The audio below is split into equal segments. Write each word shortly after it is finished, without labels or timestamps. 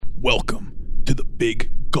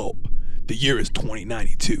big gulp. The year is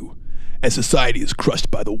 2092. As society is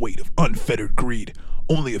crushed by the weight of unfettered greed,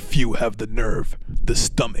 only a few have the nerve, the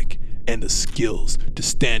stomach, and the skills to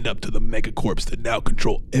stand up to the megacorps that now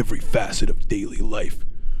control every facet of daily life.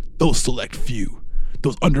 Those select few,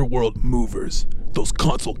 those underworld movers, those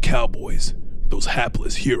console cowboys, those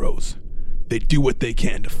hapless heroes, they do what they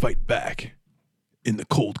can to fight back in the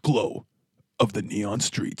cold glow of the neon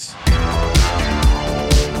streets.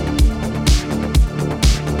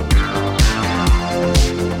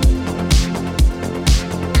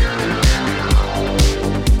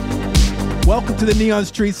 Welcome to the Neon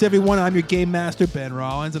Streets, everyone. I'm your game master, Ben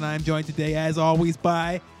Rollins, and I'm joined today, as always,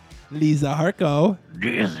 by Lisa Harko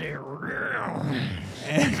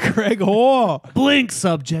and Craig Hall. Blink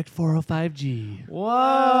subject 405G.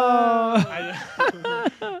 Whoa!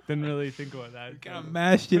 Didn't really think about that. Kind of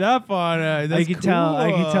mashed it up on us. I could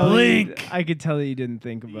tell. Blink. I could tell that you didn't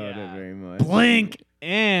think about it very much. Blink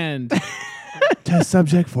and test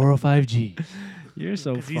subject 405G. You're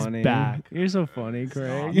so funny. He's back. You're so funny,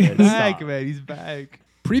 Craig. He's back, man. He's back.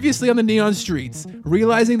 Previously on the Neon Streets,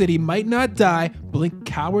 realizing that he might not die, Blink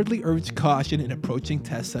cowardly urged caution in approaching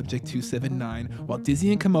test subject 279, while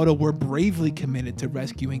Dizzy and Komodo were bravely committed to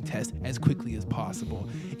rescuing Test as quickly as possible.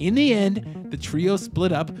 In the end, the trio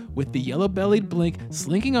split up, with the yellow-bellied Blink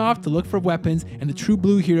slinking off to look for weapons, and the true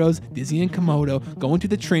blue heroes, Dizzy and Komodo, going to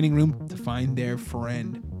the training room to find their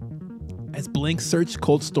friend. As Blink searched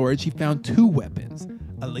cold storage, he found two weapons,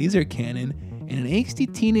 a laser cannon and an angsty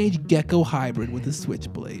teenage gecko hybrid with a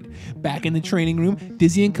switchblade. Back in the training room,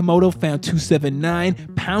 Dizzy and Komodo found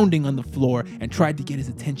 279 pounding on the floor and tried to get his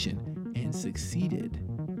attention, and succeeded,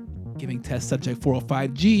 giving test subject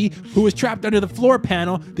 405G, who was trapped under the floor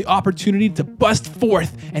panel, the opportunity to bust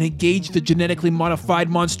forth and engage the genetically modified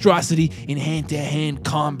monstrosity in hand-to-hand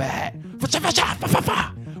combat.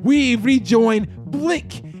 We've rejoined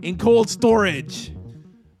Blink in cold storage.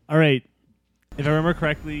 All right. If I remember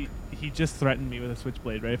correctly, he just threatened me with a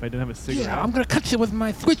switchblade, right? If I didn't have a cigarette. Yeah, I'm gonna cut you with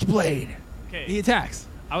my switchblade. Okay. He attacks.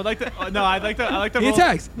 I would like to. I'd like to. He roll.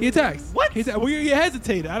 attacks. He attacks. What? Well, you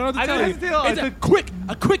hesitated. I don't know what to I tell didn't you. hesitate. It's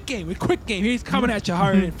a quick game. He's coming at you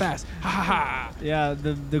hard and fast. Ha ha ha. Yeah,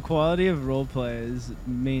 the quality of roleplay is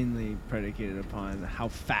mainly predicated upon how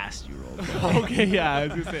fast you roleplay. Okay, yeah. I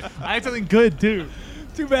was gonna say. I had something good too.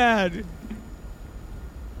 Too bad.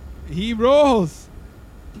 He rolls.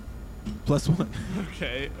 +1.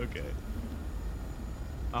 Okay.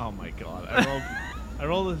 Oh my god. I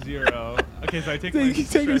rolled a 0. Okay, so I take my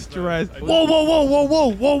Take your stress. Whoa.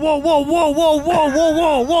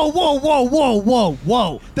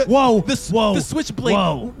 The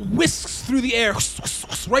switchblade whisks through the air,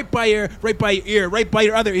 right by your ear, right by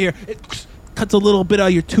your other ear. It cuts a little bit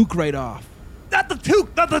of your toque right off. Not the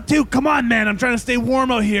toque. Come on, man. I'm trying to stay warm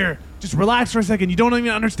out here. Just relax for a second. You don't even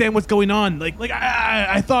understand what's going on. Like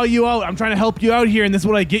I thaw you out. I'm trying to help you out here, and this is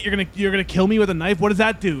what I get. You're gonna kill me with a knife. What does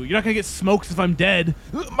that do? You're not gonna get smoked if I'm dead.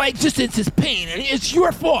 My existence is pain, and it's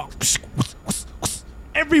your fault.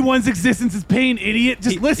 Everyone's existence is pain, idiot.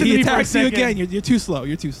 Just listen to me for a second. He attacks you again. You're too slow.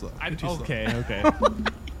 Okay.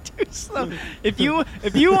 Too slow. If you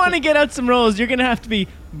want to get out some rolls, you're gonna have to be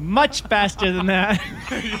much faster than that.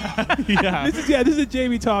 Yeah. This is a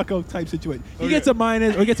Jamie Taco type situation. He gets a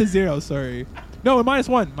minus, or he gets a 0. Sorry. No, a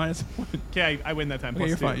 -1. Okay, I win that time. Okay,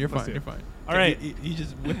 +2. you're fine. All right. He's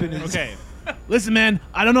just whipping his. Okay. Listen, man,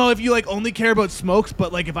 I don't know if you only care about smokes,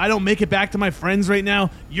 but if I don't make it back to my friends right now,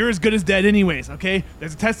 you're as good as dead anyways, okay?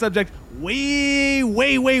 There's a test subject way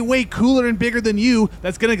cooler and bigger than you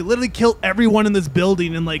that's gonna literally kill everyone in this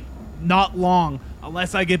building in not long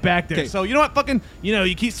unless I get back there. Okay. So you know what,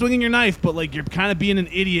 you keep swinging your knife, but you're kind of being an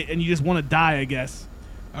idiot and you just want to die, I guess.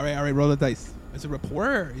 All right, roll the dice. It's a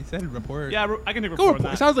report. He said report. Yeah, I can take Go report.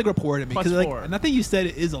 report. It sounds like report to me because +4. nothing you said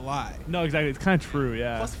is a lie. No, exactly. It's kind of true.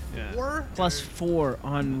 Yeah. +4. +4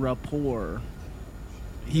 on rapport.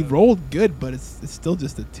 He rolled good, but it's still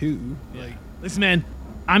just a 2. Yeah. Listen, man,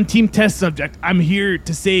 I'm team test subject. I'm here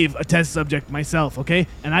to save a test subject myself, okay?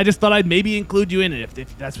 And I just thought I'd maybe include you in it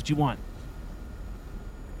if that's what you want.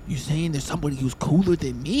 You saying there's somebody who's cooler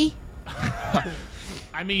than me?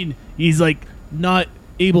 I mean, he's not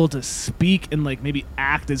able to speak and maybe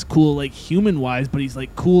act as cool human wise, but he's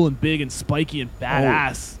cool and big and spiky and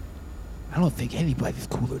badass. I don't think anybody's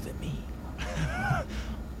cooler than me.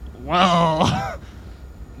 Well,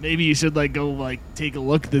 maybe you should go take a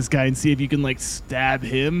look at this guy and see if you can stab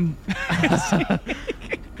him,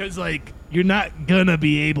 because you're not gonna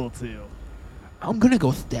be able to. I'm gonna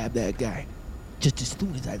go stab that guy just as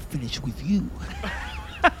soon as I finish with you.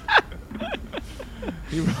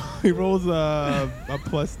 He rolls a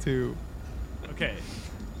 +2. Okay.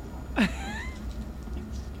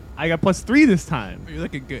 I got +3 this time. You're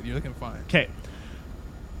looking good. You're looking fine. Okay.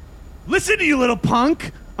 Listen to you, little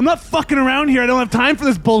punk. I'm not fucking around here. I don't have time for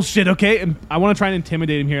this bullshit, okay? And I want to try and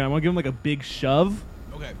intimidate him here. I want to give him like a big shove.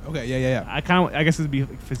 Okay. Yeah. I guess it'd be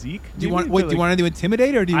like physique. Do you want to do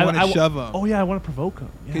intimidate or do you want to shove him? Oh yeah, I want to provoke him.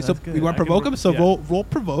 Yeah, Okay, so that's good. you want to provoke him? So roll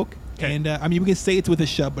provoke. 'Kay. And I mean, we can say it's with a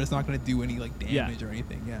shove, but it's not going to do any like damage or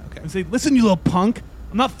anything. Yeah. Okay. And say, listen, you little punk.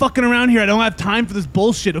 I'm not fucking around here. I don't have time for this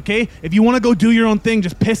bullshit, okay? If you want to go do your own thing,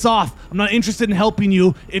 just piss off. I'm not interested in helping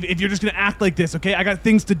you if you're just going to act like this, okay? I got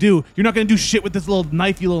things to do. You're not going to do shit with this little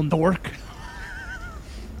knife, you little dork.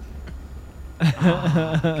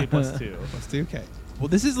 Okay, +2. +2. Okay. Well,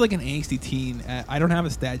 this is like an angsty teen. I don't have a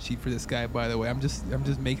stat sheet for this guy, by the way. I'm just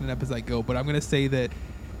making it up as I go. But I'm going to say that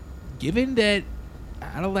given that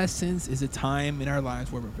adolescence is a time in our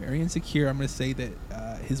lives where we're very insecure, I'm going to say that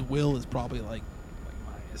his will is probably like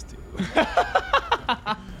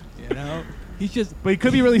 -2. You know, he's just. But he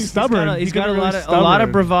could be really stubborn. He's got a lot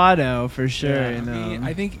of bravado for sure. You know.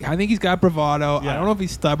 I think he's got bravado. Yeah. I don't know if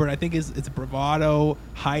he's stubborn. I think it's bravado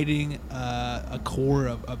hiding a core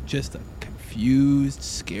of just a confused,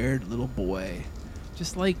 scared little boy.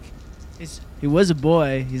 Just like He was a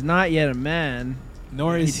boy. He's not yet a man.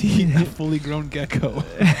 nor is he a fully grown gecko.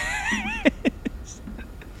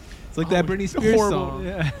 It's like that Britney Spears song.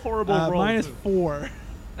 Horrible roll. -4.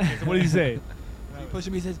 So what did he say? He pushes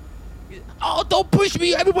me. He says, "Oh, don't push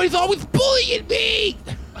me! Everybody's always bullying me.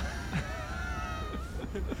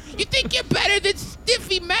 You think you're better than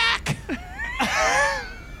Stiffy Mac?"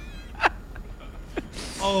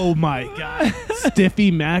 Oh my God,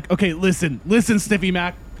 Stiffy Mac. Okay, listen, Stiffy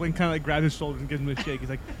Mac. Blink kind of like grabs his shoulder and gives him a shake. He's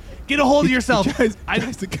like, "Get a hold of yourself." He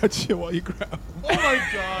tries to cut you while you grab him. Oh my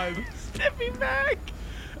God, Stiffy Mac.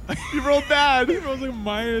 you rolled bad. He rolls like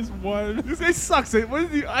 -1. This guy sucks. What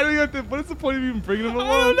is he? I don't even have to. What is the point of even bringing him along?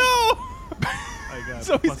 I don't know. I got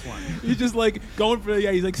So +1. he's just like going for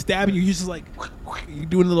he's like stabbing you. He's just like you're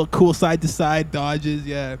doing a little cool side to side dodges.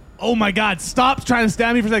 Yeah. Oh my God, stop trying to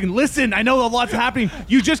stab me for a second. Listen, I know a lot's happening.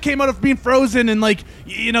 You just came out of being frozen and like,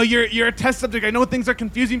 you know, you're a test subject. I know things are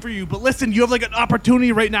confusing for you, but listen, you have like an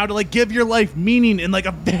opportunity right now to like give your life meaning in like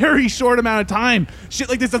a very short amount of time. Shit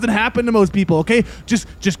like this doesn't happen to most people, okay? Just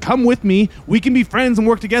come with me. We can be friends and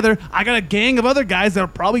work together. I got a gang of other guys that are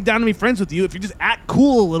probably down to be friends with you if you just act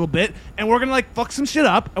cool a little bit, and we're gonna like fuck some shit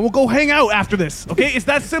up and we'll go hang out after this, okay? It's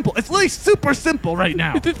that simple. It's really super simple right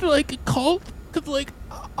now. Is this like a cult? Because, like,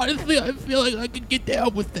 honestly, I feel like I could get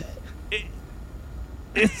down with that.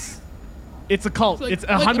 It's a cult. It's It's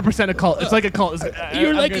like 100% a cult. It's like a cult.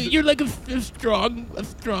 You're like a strong,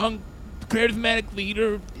 charismatic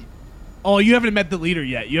leader. Oh, you haven't met the leader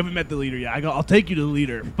yet. I'll take you to the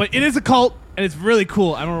leader. But it is a cult, and it's really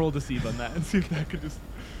cool. I'm gonna roll deceive on that and see if that could just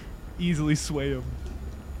easily sway him.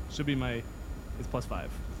 Should be it's +5.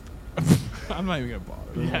 I'm not even gonna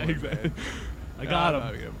bother. Yeah, exactly. I got him. I'm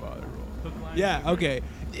not even gonna bother. Yeah. Okay.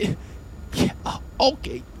 Yeah,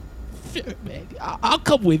 okay. Sure, man. I'll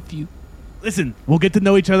come with you. Listen, we'll get to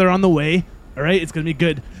know each other on the way. All right, it's gonna be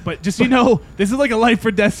good. But just so you know, this is like a life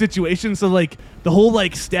or death situation. So like the whole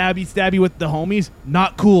like stabby with the homies,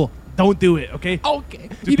 not cool. Don't do it, okay? Okay.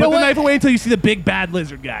 Just You put know the what? knife away until you see the big bad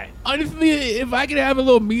lizard guy. Honestly, if I can have a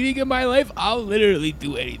little meaning in my life, I'll literally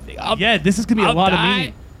do anything. Yeah, this is gonna be a lot of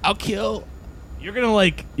meaning. I'll kill. You're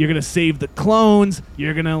gonna save the clones.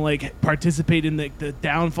 You're gonna like participate in the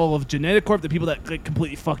downfall of Genetic Corp, the people that like,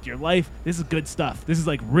 completely fucked your life. This is good stuff. This is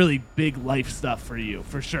like really big life stuff for you,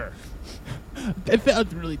 for sure. That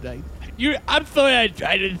sounds really nice. I'm sorry I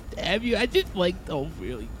tried to stab you. I just like don't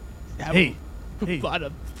really have Hey, a lot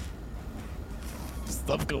of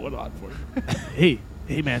stuff going on for me.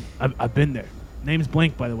 Hey, man, I've been there. Name's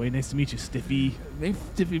Blank, by the way. Nice to meet you, Stiffy. Name's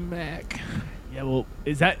Stiffy Mac. Yeah, well,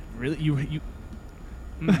 is that really you?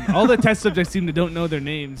 All the test subjects seem to don't know their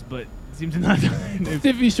names, but seem to not know their names.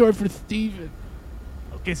 Stiffy short for Steven.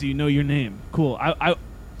 Okay, so you know your name. Cool.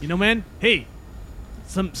 You know, man. Hey,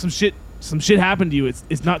 some shit happened to you.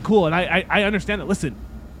 It's not cool, and I understand it. Listen,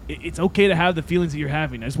 it's okay to have the feelings that you're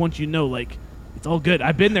having. I just want you to know, like, it's all good.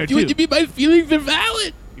 I've been there too. What do you mean my feelings are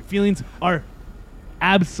valid? Your feelings are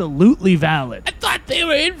absolutely valid. I thought they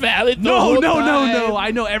were invalid. No. I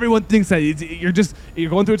know everyone thinks that. You're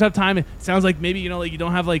going through a tough time. It sounds like maybe like you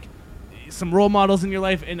don't have like some role models in your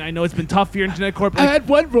life, and I know it's been tough here in Genetic Corp. I had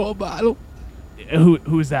one role model.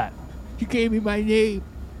 Who is that? He gave me my name.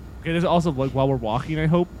 Okay, there's also like while we're walking, I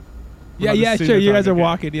hope. Yeah, sure. You guys are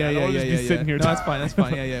walking. Yeah. I don't wanna just be sitting here No, that's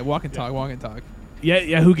fine. Yeah. Walk and talk.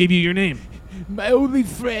 Yeah. Who gave you your name? My only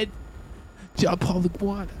friend, John Paul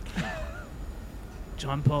Iguana.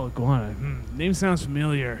 John Paul Iguana. Name sounds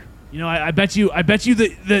familiar. You know, I bet you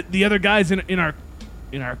the other guys in our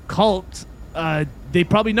cult, they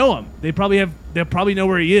probably know him. They'll probably know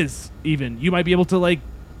where he is. Even you might be able to like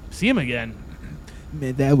see him again.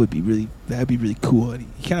 Man, that'd be really cool. And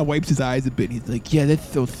he kind of wipes his eyes a bit. And he's like, "Yeah, that's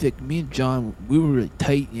so sick. Me and John, we were really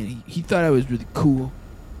tight, and he thought I was really cool.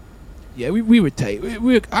 Yeah, we were tight.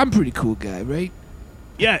 I'm a pretty cool guy, right?"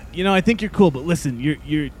 Yeah, I think you're cool, but listen,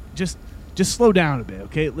 you're just slow down a bit,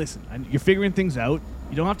 okay? Listen, you're figuring things out.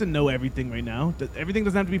 You don't have to know everything right now. Everything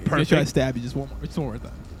doesn't have to be perfect. Try to stab you just one more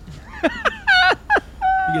time.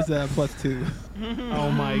 He gets +2.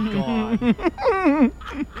 Oh my god.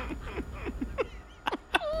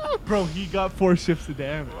 Bro, he got 4 shifts of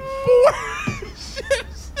damage. 4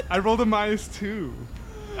 shifts. I rolled a -2.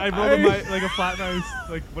 I rolled a flat minus.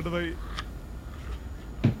 Like, what do I?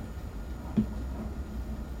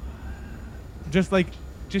 Just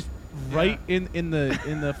right in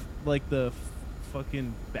the like the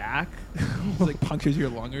fucking back. It like punctures your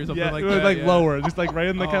lung or something like that. Like lower, just like right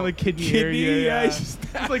in the kind of like kidney area. Yeah. It's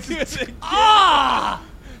like ah.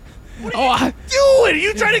 What are you doing? Are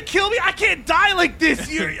you trying to kill me? I can't die like this.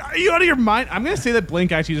 Are you out of your mind? I'm gonna say that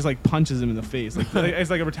Blink actually just like punches him in the face. Like it's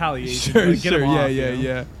like a retaliation. Sure, like, get him off,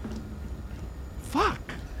 yeah. Fuck.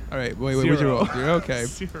 All right, wait, what'd you roll? You're okay.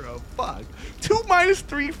 0. Fuck. 2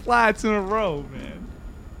 -3 flats in a row, man.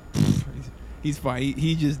 He's fine.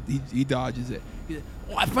 He dodges it.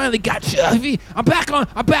 Oh, I finally got you. I'm back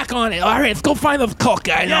on it. All right, let's go find those cult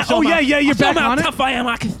guys. Yeah, you're back on it. How tough I am.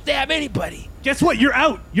 I can stab anybody. Guess what? You're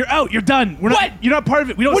out. You're done. You're not part of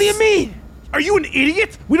it. We don't. What do you mean? Are you an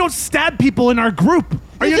idiot? We don't stab people in our group.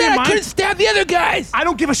 Are you said out of your I mind? couldn't stab the other guys. I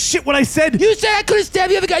don't give a shit what I said. You said I couldn't stab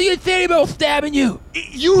the other guy. You didn't say anything about stabbing you.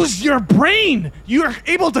 Use your brain. You're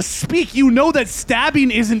able to speak. You know that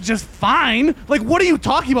stabbing isn't just fine. Like, what are you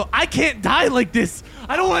talking about? I can't die like this.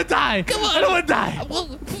 I don't want to die. Come on. I don't want to die. Well,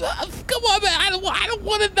 come on, man. I don't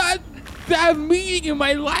want to not have meaning in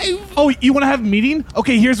my life. Oh, you want to have meeting?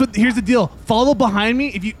 Okay, here's the deal. Follow behind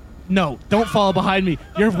me. No, don't follow behind me.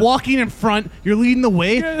 You're walking in front. You're leading the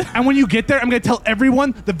way. And when you get there, I'm going to tell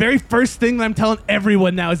everyone, the very first thing that I'm telling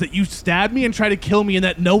everyone now is that you stabbed me and tried to kill me and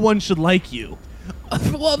that no one should like you.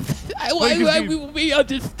 Well, maybe I'll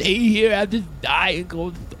just stay here. I'll just die and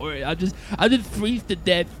go through it. I'll just freeze to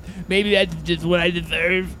death. Maybe that's just what I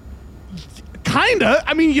deserve. Kinda.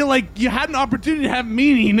 I mean, you had an opportunity to have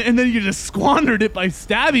meaning, and then you just squandered it by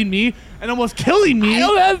stabbing me and almost killing me. I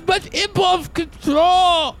don't have much impulse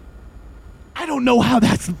control. I don't know how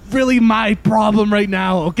that's really my problem right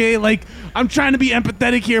now, okay? Like, I'm trying to be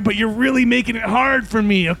empathetic here, but you're really making it hard for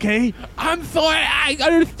me, okay? I'm sorry. I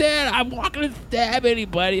understand. I'm not going to stab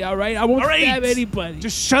anybody, all right? I won't stab anybody.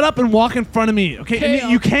 Just shut up and walk in front of me, okay?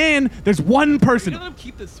 And you can. There's one person. You let him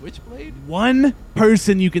keep the switchblade? One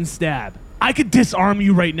person you can stab. I could disarm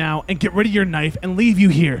you right now and get rid of your knife and leave you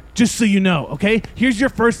here, just so you know, okay? Here's your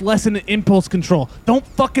first lesson in impulse control. Don't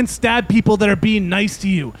fucking stab people that are being nice to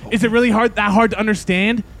you. Is it really that hard to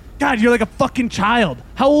understand? God, you're like a fucking child.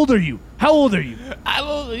 How old are you? I'm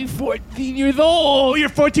only 14 years old. Oh, you're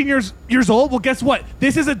 14 years old? Well, guess what?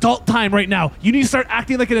 This is adult time right now. You need to start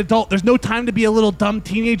acting like an adult. There's no time to be a little dumb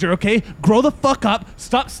teenager, okay? Grow the fuck up.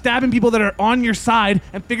 Stop stabbing people that are on your side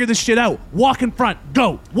and figure this shit out. Walk in front.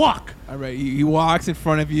 Go. Walk. All right, he walks in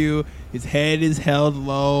front of you. His head is held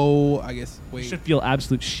low. I guess. Wait. You should feel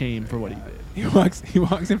absolute shame for what he did. He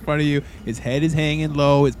walks in front of you. His head is hanging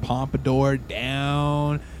low. His pompadour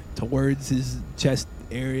down towards his chest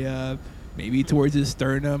area, maybe towards his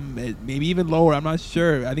sternum, maybe even lower. I'm not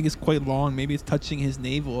sure. I think it's quite long. Maybe it's touching his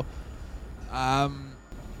navel. While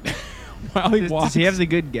he walks, does he have the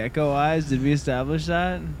good gecko eyes? Did we establish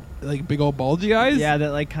that? Like big old bulgy eyes? Yeah,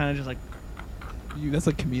 that like kind of just like. That's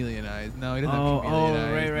like chameleon eyes. No, he doesn't have chameleon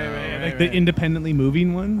eyes. Right. Like the independently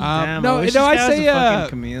moving one? Damn, no, I wish no, this I guy was say a fucking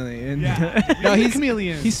chameleon. Yeah. No, he's a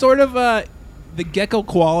chameleon. He's sort of the gecko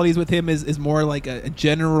qualities with him is more like a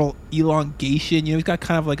general elongation. You know, he's got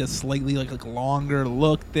kind of like a slightly like longer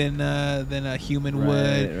look than a human would,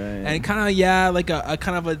 right. and kind of like a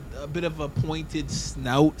kind of a bit of a pointed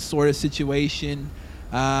snout sort of situation.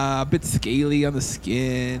 A bit scaly on the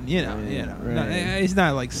skin, you know. Right. He's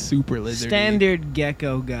not like super lizardy. Standard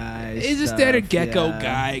gecko guy. He's a standard gecko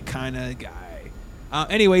guy kind of guy.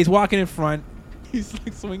 Anyway, he's walking in front. He's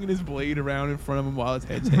like swinging his blade around in front of him while his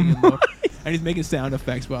head's hanging low, and he's making sound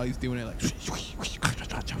effects while he's doing it, like.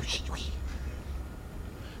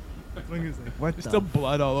 What? There's still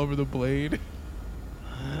blood all over the blade.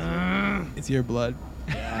 It's your blood.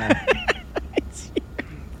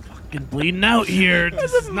 Fucking bleeding out here.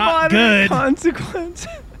 This is not moderate good. Consequence.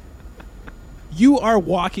 You are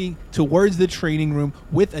walking towards the training room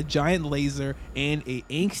with a giant laser and a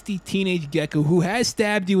angsty teenage gecko who has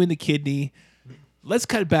stabbed you in the kidney. let's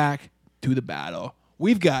cut back to the battle.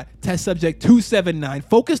 We've got test subject 279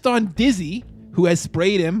 focused on Dizzy, who has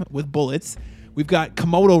sprayed him with bullets. We've got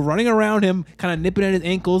Komodo running around him, kind of nipping at his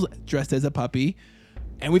ankles, dressed as a puppy.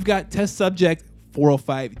 And we've got test subject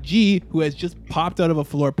 405G, who has just popped out of a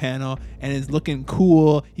floor panel and is looking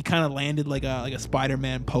cool. He kind of landed like a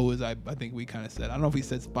Spider-Man pose. I think we kind of said. I don't know if we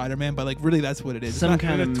said Spider-Man, but like really that's what it is. Some it's not,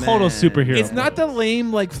 kind of Total superhero. It's not the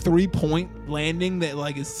lame like 3-point landing that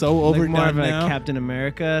like is so overdone more of a now. Captain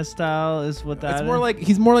America style is what that It's is. more like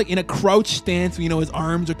he's more like in a crouch stance. You know, his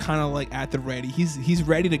arms are kind of like at the ready. He's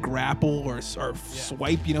ready to grapple or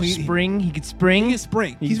swipe. You know, He could spring. He can spring. He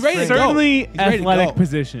He's can ready to spring. go. Certainly He's ready to athletic go.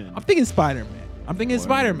 position. I'm thinking Spider-Man. I'm thinking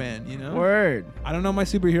Spider-Man, you know? Word. I don't know my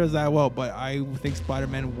superheroes that well, but I think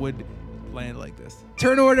Spider-Man would land like this.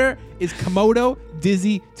 Turn order is Komodo,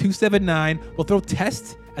 Dizzy, 279. We'll throw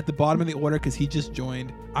Test at the bottom of the order because he just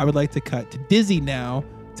joined. I would like to cut to Dizzy now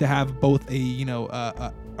to have both a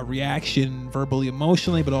reaction verbally,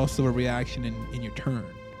 emotionally, but also a reaction in your turn.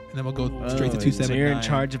 And then we'll go straight to 279. So you're in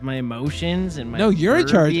charge of my emotions and my No, you're in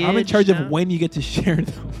charge. I'm in verbiage charge now? of when you get to share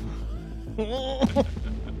them.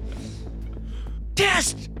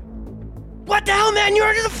 Test! What the hell, man? You're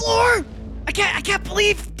under the floor? I can't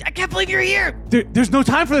believe you're here. There's no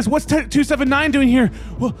time for this. What's 279 doing here?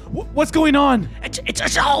 What's going on?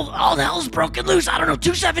 It's all hell's broken loose. I don't know.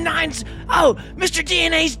 279's. Oh, Mr.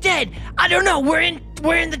 DNA's dead. I don't know. We're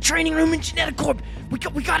in the training room in Genetic Corp. We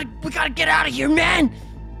gotta get out of here, man.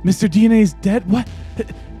 Mr. DNA's dead? What?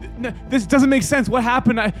 No, this doesn't make sense. What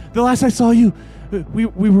happened? The last I saw you, we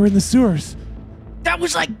were in the sewers.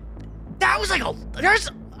 There's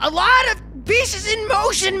a lot of pieces in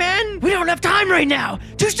motion, man. We don't have time right now.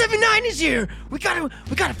 279 is here. We gotta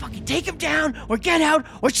fucking take him down or get out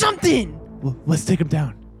or something. Well, let's take him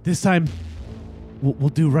down. This time, we'll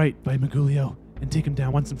do right by Magulio and take him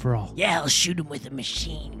down once and for all. Yeah, I'll shoot him with a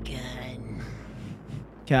machine gun.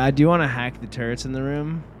 Okay, I do want to hack the turrets in the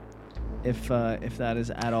room, if that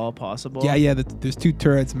is at all possible. Yeah. There's 2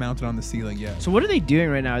 turrets mounted on the ceiling. Yeah. So what are they doing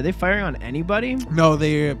right now? Are they firing on anybody? No,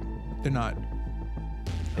 they're not.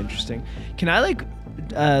 Interesting. Can I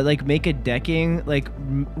like make a decking,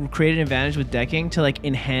 create an advantage with decking to like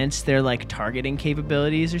enhance their like targeting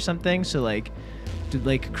capabilities or something? So like to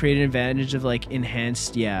like create an advantage of like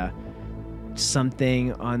enhanced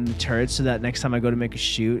something on the turrets so that next time I go to make a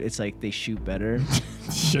shoot, it's like they shoot better.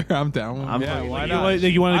 Sure, I'm down. I'm Yeah, fucking why with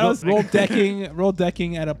not? You want to go Roll decking. Roll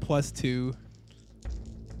decking at a +2.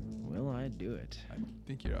 Will I do it? I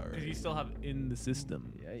think you're alright. You still have it in the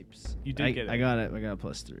system. Yipes. You did get it. I got it. I got a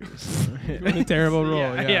 +3. So. What a terrible roll.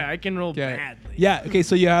 Yeah, I can roll Okay. badly. Yeah. Okay.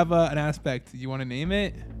 So you have an aspect. You want to name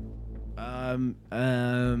it? I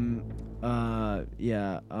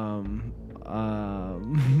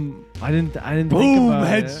didn't think Boom!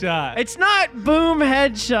 about it. Headshot. It's not boom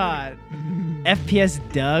headshot. FPS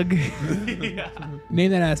Doug.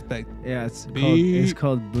 Name that aspect. Yeah, it's Beep.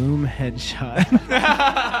 called boom headshot.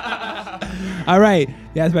 All right.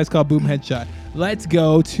 The aspect's called Boom Headshot. Let's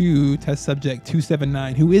go to test subject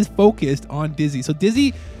 279, who is focused on Dizzy. So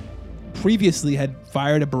Dizzy previously had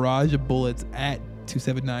fired a barrage of bullets at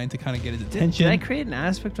 279 to kind of get his attention. Did I create an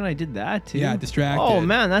aspect when I did that too? Yeah, distracted. Oh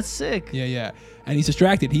man, that's sick. Yeah. And he's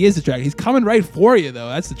distracted. He is distracted. He's coming right for you, though.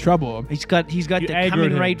 That's the trouble. He's got You the aggroed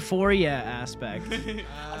coming him. right for ya aspect.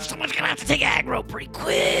 Someone's gonna have to take aggro pretty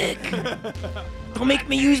quick. Don't make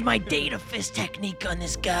me use my data fist technique on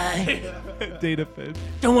this guy. Data fit.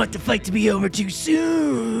 Don't want the fight to be over too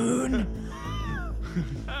soon.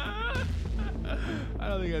 I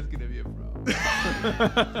don't think that's going to be a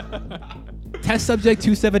problem. Test subject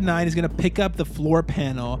 279 is going to pick up the floor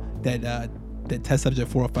panel that test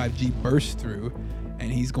subject 405G burst through,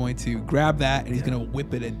 and he's going to grab that and he's going to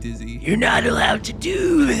whip it at Dizzy. You're not allowed to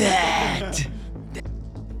do that.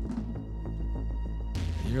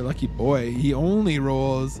 You're a lucky boy. He only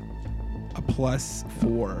rolls a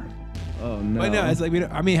 +4. Oh no. But no, it's like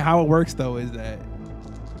how it works though is that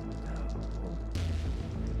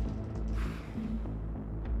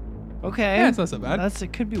Okay. yeah, it's not so bad.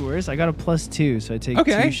 It could be worse. I got a +2, so I take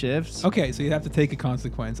Okay. 2 shifts. Okay, so you have to take a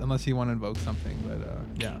consequence unless you want to invoke something. But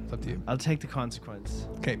yeah, it's up to you. I'll take the consequence.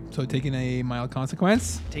 Okay, so taking a mild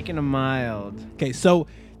consequence. Taking a mild. Okay, so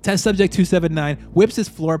test subject 279 whips his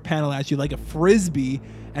floor panel at you like a frisbee,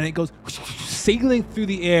 and it goes sailing through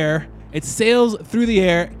the air. It sails through the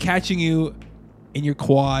air, catching you in your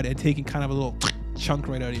quad and taking kind of a little chunk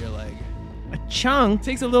right out of your leg. A chunk.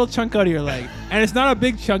 Takes a little chunk out of your leg, and it's not a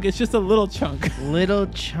big chunk. It's just a little chunk. Little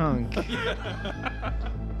chunk.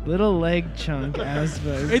 Little leg chunk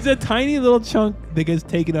aspect. It's a tiny little chunk that gets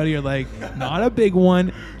taken out of your leg. Not a big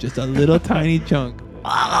one, just a little tiny chunk.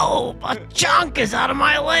 Oh, a chunk is out of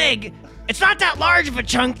my leg. It's not that large of a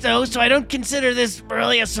chunk, though, so I don't consider this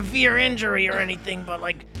really a severe injury or anything, but,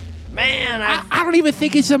 like, man, I don't even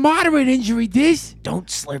think it's a moderate injury, Diz. Don't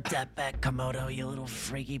slurp that back, Komodo, you little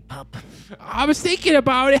freaky pup. I was thinking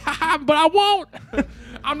about it, but I won't.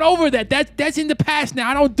 I'm over that. That's in the past now.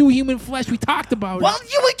 I don't do human flesh. We talked about Well,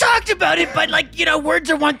 it. we talked about it, but, like, you know, words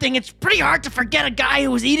are one thing. It's pretty hard to forget a guy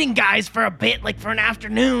who was eating guys for a bit, like, for an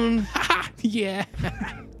afternoon. Yeah.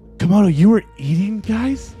 Komodo, you were eating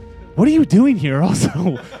guys? What are you doing here also?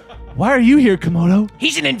 Why are you here, Komodo?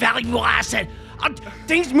 He's an invaluable asset.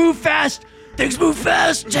 Things move fast. Things move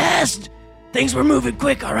fast. Test. Things were moving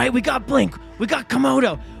quick, all right? We got Blink. We got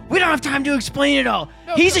Komodo. We don't have time to explain it all.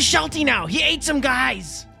 He's a Sheltie now. He ate some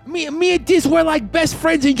guys. Me and Diz were like best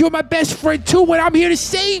friends, and you're my best friend too. And I'm here to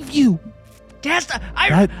save you. Test.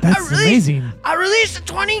 That's amazing. I released the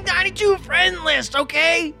 2092 friend list,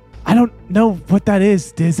 okay? I don't know what that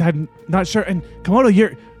is, Diz. I'm not sure. And Komodo,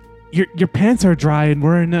 your pants are dry, and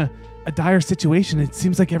we're in a dire situation. It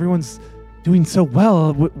seems like everyone's doing so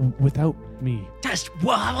well without me. Test.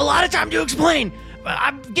 We'll have a lot of time to explain.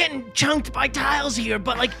 I'm getting chunked by tiles here,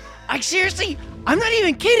 but like, seriously, I'm not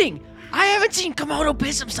even kidding. I haven't seen Komodo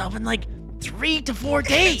piss himself in like 3 to 4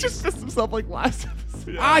 days. Just pissed himself like last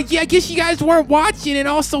episode. Yeah, I guess you guys weren't watching, and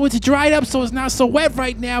also it's dried up, so it's not so wet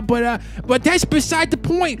right now. But that's beside the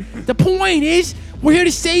point. The point is, we're here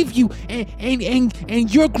to save you,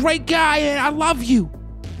 and you're a great guy, and I love you.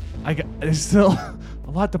 There's still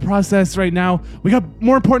a lot to process right now. We got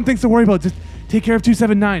more important things to worry about. Just take care of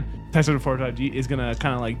 279. Test 45G is gonna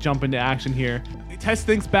kind of like jump into action here. Test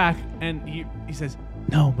thinks back, and he says,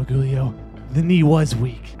 "No, Magulio, the knee was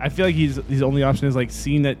weak." I feel like his only option is like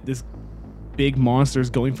seeing that this big monster is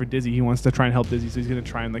going for Dizzy. He wants to try and help Dizzy, so he's gonna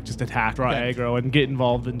try and like just attack, draw aggro, and get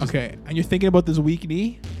involved. And just, Okay, and you're thinking about this weak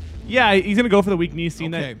knee? yeah, he's gonna go for the weak knee,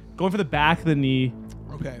 seeing Okay. that going for the back of the knee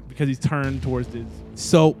Okay. because he's turned towards Dizzy.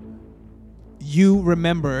 So you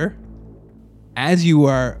remember, as you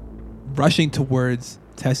are rushing towards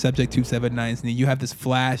test subject 279's knee, you have this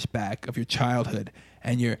flashback of your childhood,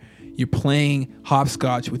 and you're playing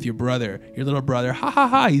hopscotch with your brother, your little brother. Ha ha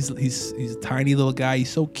ha! He's a tiny little guy. He's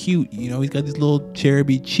so cute. You know, he's got these little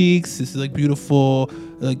cherubby cheeks. This is like beautiful,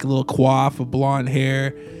 like a little coif of blonde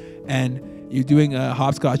hair, and you're doing a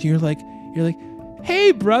hopscotch. And you're like,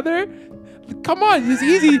 hey brother, come on, it's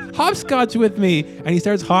easy. Hopscotch with me. And he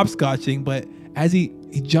starts hopscotching, but as he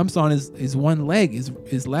jumps on his one leg,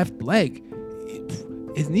 his left leg,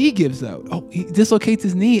 his knee gives out. Oh, he dislocates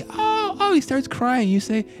his knee. Oh, he starts crying. You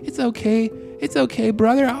say, it's okay,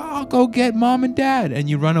 brother. I'll go get mom and dad. And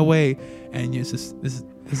you run away, and this is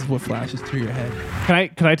what flashes through your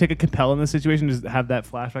head. Can I take a compel in this situation? Just have that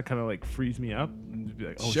flashback kind of like freeze me up and just be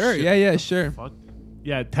like, oh, Sure, shit, yeah, sure. fuck.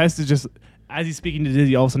 Yeah, Test is just as he's speaking to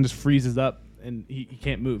Dizzy, all of a sudden just freezes up and he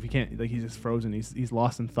can't move. He can't, like, he's just frozen. He's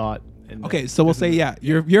lost in thought. And Okay, so we'll say, yeah,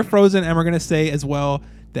 you're frozen, and we're gonna say as well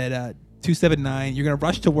that 279, you're gonna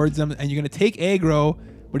rush towards him, and you're gonna take aggro,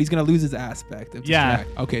 but he's gonna lose his aspect of distract.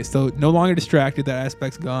 Okay, so no longer distracted. That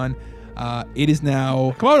aspect's gone. It is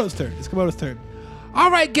now Komodo's turn. It's Komodo's turn.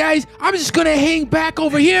 All right, guys, I'm just gonna hang back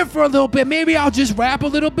over here for a little bit. Maybe I'll just rap a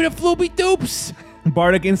little bit of Floopy Doops.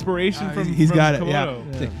 Bardic inspiration from He's got it.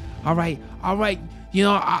 Komodo. Yeah. All right. You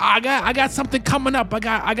know, I got something coming up. I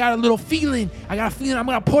got a little feeling. I'm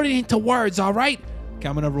gonna put it into words. All right. Okay,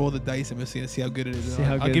 I'm gonna roll the dice and we're gonna see how good it is.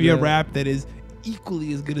 I'll give you a rap that is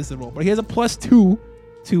equally as good as the roll. But he has a +2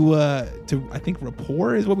 to I think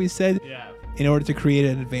rapport is what we said. Yeah. In order to create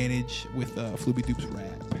an advantage with Floopy Doop's rap.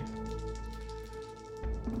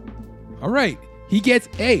 All right, he gets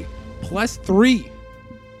a +3,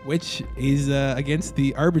 which is against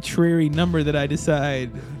the arbitrary number that I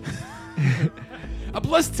decide. A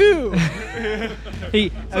 +2. So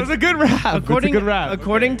it's a good rap. According, it's a good rap.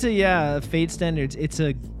 according to Fate standards, it's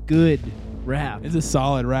a good rap. It's a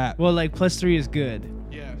solid rap. Well, like +3 is good.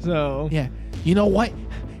 Yeah. So Yeah. You know what?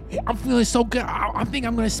 I'm feeling so good. I think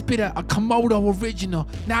I'm gonna spit a Komodo original.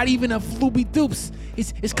 Not even a Floopy Doops.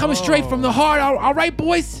 It's coming straight from the heart. All right,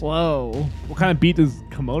 boys. whoa. What kind of beat does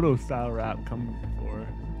Komodo style rap come for?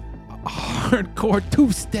 Hardcore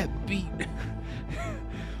two-step beat.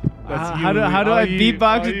 That's How do all I you,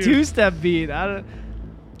 beatbox all a you. two-step beat? I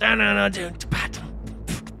don't.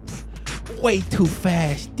 Way too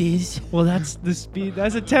fast, Diz. Well, that's the speed.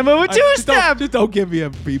 That's a tempo of a two-step. Just don't give me a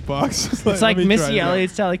beatbox. It's like Missy Elliott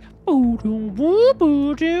style, like.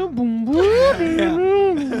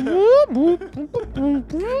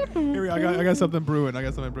 Here, I got something brewing.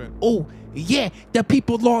 Oh, yeah, the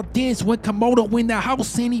people all dance when Komodo in the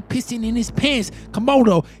house and he pissing in his pants.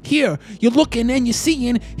 Komodo, here, you're looking and you're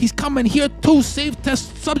seeing he's coming here to save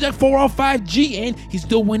test subject 405G and he's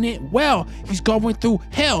doing it well. He's going through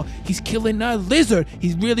hell. He's killing a lizard.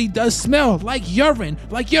 He really does smell like urine.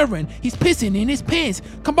 He's pissing in his pants.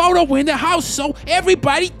 Komodo in the house, so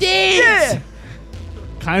everybody dance. Yeah.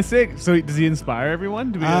 Kind of sick. So does he inspire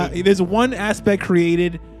everyone? Do we There's one aspect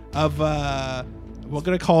created of we're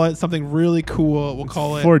gonna call it something really cool. We'll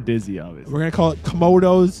call it for Dizzy, obviously. We're gonna call it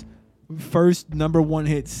Komodo's first #1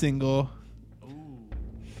 hit single.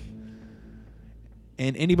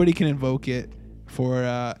 And anybody can invoke it for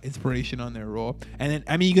inspiration on their roll. And then,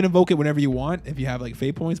 I mean, you can invoke it whenever you want if you have like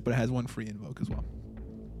fate points, but it has one free invoke as well.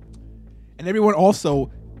 And everyone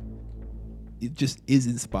also, it just is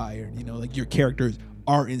inspired. You know, like your characters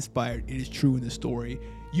are inspired. It is true in the story.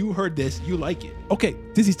 You heard this, you like it. Okay,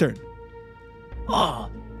 Dizzy's turn. Oh,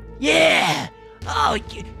 yeah. Oh,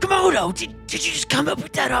 Komodo, did you just come up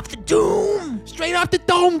with that off the dome? Straight off the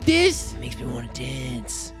dome, Diz. Makes me want to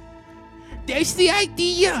dance. That's the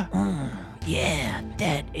idea. Yeah,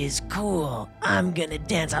 that is cool. I'm gonna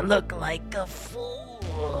dance. I look like a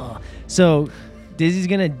fool. So, Dizzy's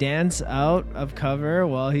gonna dance out of cover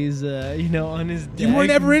while he's, on his deck. You weren't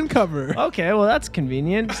ever in cover. Okay, well that's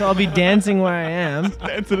convenient. So I'll be dancing where I am,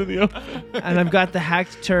 Dancing in the open. and I've got the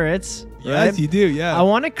hacked turrets. Yes, right? you do, yeah. I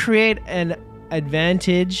want to create an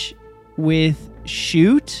advantage with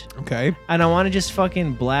shoot, Okay. and I want to just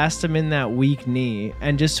fucking blast him in that weak knee,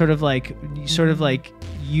 and just sort of like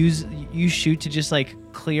use shoot to just like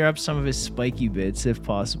clear up some of his spiky bits if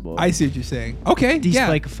possible. I see what you're saying. Okay, yeah.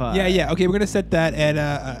 De-spikeify. Yeah. Okay, we're going to set that at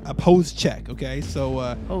a pose check, okay?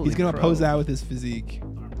 So Holy he's going to crow. pose out with his physique.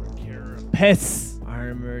 Piss.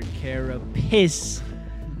 Armored carapace.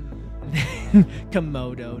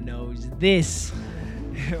 Komodo knows this.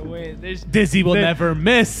 Wait, there's Dizzy will never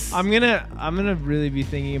miss. I'm gonna really be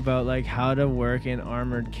thinking about like how to work an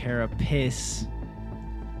armored carapace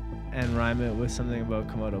and rhyme it with something about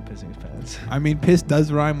Komodo pissing his pants. I mean, piss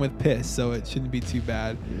does rhyme with piss, so it shouldn't be too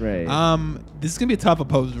bad. Right. This is going to be a tough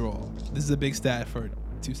opposed roll. This is a big stat for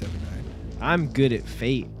 279. I'm good at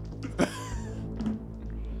fate.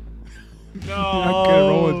 You're not going to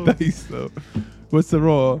roll with dice, though. What's the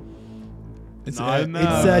roll? It's Not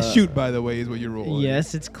enough. it's shoot, by the way, is what you're rolling.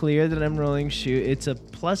 Yes, it's clear that I'm rolling shoot. It's a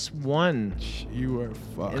 +1, You are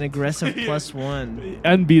fucked. an aggressive +1.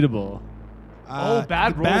 Unbeatable. Bad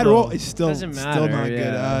the roll, bad though. roll is still Doesn't still not matter,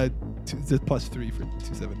 good. It's a +3 for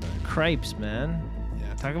 279. Cripes, man.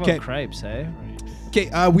 Yeah. Talk about cripes, hey? Okay,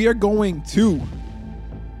 we are going to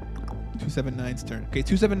 279's turn. Okay,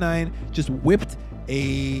 279 just whipped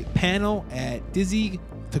a panel at Dizzy,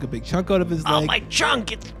 took a big chunk out of his Oh, leg. my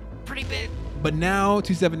chunk, it's pretty big. But now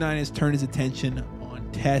 279 has turned his attention on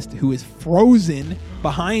Test, who is frozen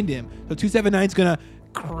behind him. So 279's gonna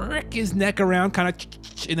crick his neck around, kind of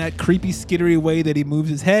in that creepy, skittery way that he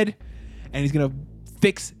moves his head, and he's gonna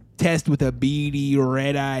fix Test with a beady,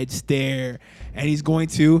 red-eyed stare, and he's going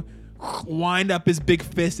to wind up his big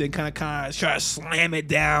fist and kind of try to slam it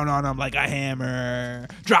down on him like a hammer.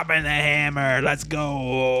 Dropping the hammer. Let's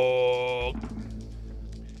go.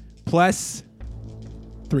 +3.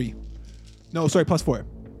 No, sorry, +4.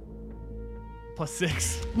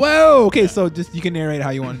 +6. Whoa. Okay, so just you can narrate how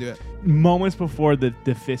you want to do it. Moments before the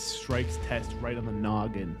fist strikes Test right on the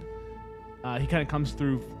noggin, he kind of comes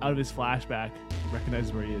through out of his flashback,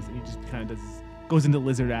 recognizes where he is, and he just kind of goes into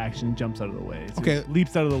lizard action, jumps out of the way. So Okay. he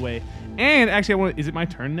leaps out of the way. And actually, is it my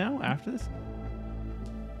turn now after this?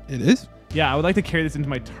 It is? Yeah, I would like to carry this into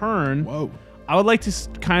my turn. Whoa. I would like to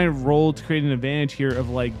kind of roll to create an advantage here of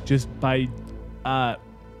like just by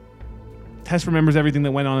Tess remembers everything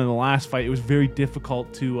that went on in the last fight. It was very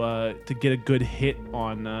difficult to get a good hit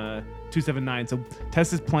on 279. So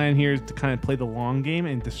Tess's plan here is to kind of play the long game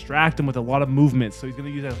and distract him with a lot of movement. So he's going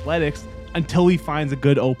to use athletics until he finds a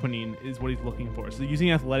good opening is what he's looking for. So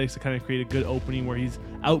using athletics to kind of create a good opening where he's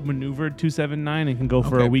outmaneuvered 279 and can go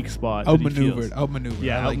for Okay. a weak spot. that he feels. Outmaneuvered.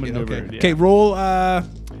 Yeah, I like it. outmaneuvered, Okay. yeah. Okay, roll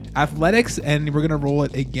athletics, and we're gonna roll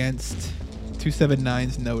it against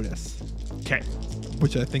 279's notice, Okay.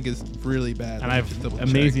 which I think is really bad. And Let I me just double have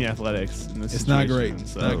check. amazing athletics in this It's not situation, great.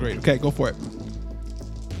 It's so- not great. Okay, go for it.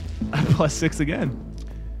 +6 again.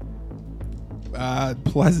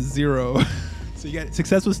 +0. So you got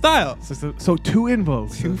success with style. So 2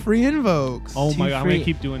 invokes. 2 free invokes. Oh my Two god, I'm free- gonna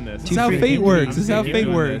keep doing this. This is how free fate invokes. works. This is how Keep fate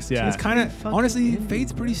doing works. this, yeah. It's kind of Fucking honestly, invokes.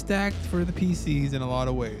 fate's pretty stacked for the PCs in a lot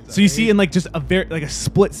of ways. So you see in like just a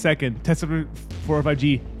split second, test subject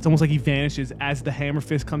 405G, it's almost like he vanishes as the hammer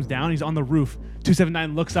fist comes down. He's on the roof.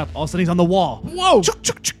 279 looks up. All of a sudden he's on the wall. Whoa!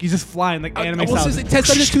 He's just flying like anime I will style. say test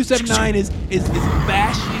subject 279 is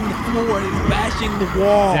bashing the floor, is bashing the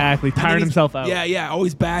wall. Exactly, And then tiring he's- himself out. Yeah,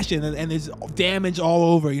 always bashing, and there's damage all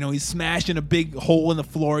over. You know, he's smashing a big hole in the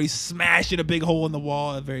floor. He's smashing a big hole in the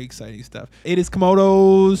wall. Very exciting stuff. It is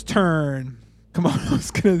Komodo's turn.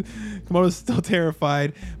 Komodo's still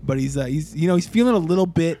terrified, but he's feeling a little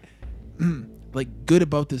bit like good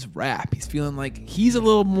about this rap. He's feeling like he's a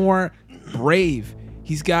little more brave.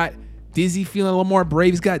 He's got Dizzy feeling a little more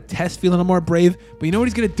brave. He's got Tess feeling a little more brave. But you know what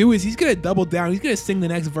he's gonna do is he's gonna double down. He's gonna sing the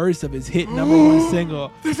next verse of his hit #1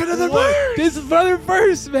 single. There's another verse. There's another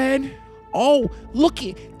verse, man. Oh, look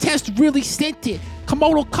it. Test really sent it.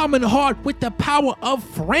 Komodo coming hard with the power of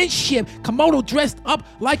friendship. Komodo dressed up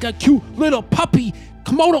like a cute little puppy.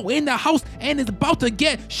 Komodo in the house and is about to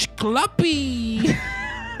get schluppy.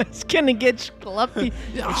 It's gonna get schluppy.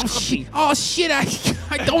 Oh shit!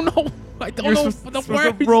 I don't know. I don't You're know supposed- the supposed to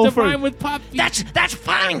words roll to first. rhyme with puppy. That's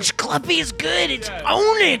fine. Schluppy is good. It's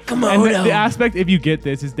own it, And Komodo. the aspect, if you get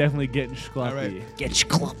this, is definitely getting schluppy. All right. Get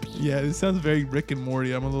Schluppy. Yeah, this sounds very Rick and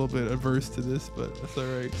Morty. I'm a little bit averse to this, but that's all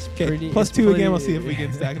right. Okay, pretty- plus it's 2 again. pretty- We'll see if we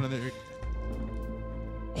can stack another.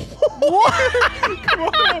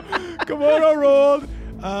 Komodo rolled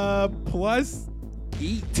plus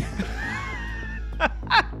 8.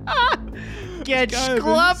 Get Gotta be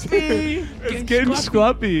schluppy. It's getting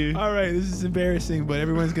schluppy. All right, this is embarrassing, but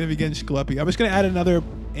everyone's gonna be getting schluppy. I'm just gonna add another,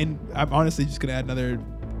 and I'm honestly just gonna add another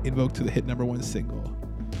invoke to the hit #1 single.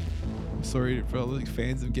 I'm sorry for all the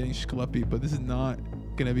fans of getting schluppy, but this is not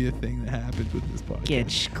gonna be a thing that happens with this podcast. Get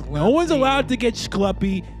schluppy. No one's allowed to get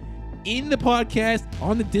schluppy in the podcast,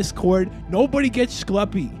 on the Discord. Nobody gets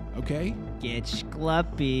schluppy, okay? Get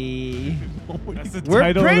schluppy. That's the We're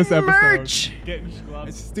title of this printing episode. merch. Getting schluppy.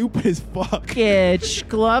 It's stupid as fuck. Get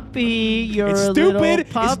schluppy. You're It's a stupid. little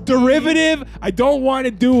It's puppy. derivative. I don't want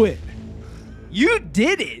to do it. You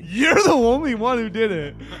did it. You're the only one who did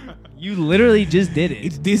it. You literally just did it.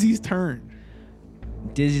 It's Dizzy's turn.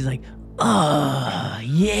 Dizzy's like, Oh,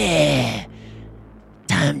 yeah.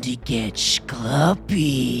 Time to get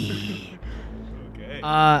Schluppy. Okay.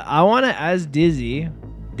 I want to, as Dizzy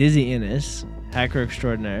Innes, hacker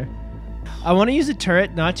extraordinaire, I want to use a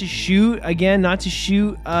turret not to shoot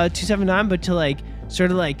 279, but to like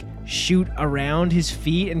sort of like shoot around his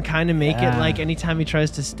feet and kind of make it like anytime he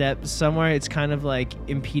tries to step somewhere, it's kind of like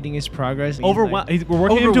impeding his progress. He's, Overwhelmed. like, We're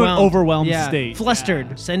working into an overwhelmed state. Flustered.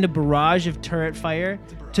 Yeah. Send a barrage of turret fire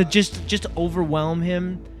to just overwhelm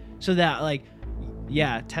him, so that like,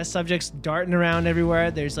 yeah, test subjects darting around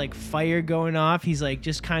everywhere. There's like fire going off. He's like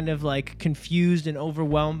just kind of like confused and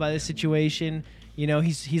overwhelmed by the situation. You know,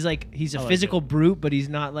 he's a physical brute, but he's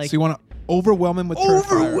not like. So you want to overwhelm him with turret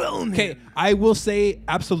fire. Overwhelm Okay, I will say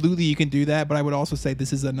absolutely you can do that, but I would also say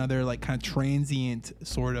this is another like kind of transient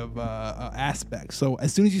sort of aspect. So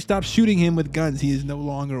as soon as you stop shooting him with guns, he is no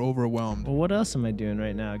longer overwhelmed. Well, what else am I doing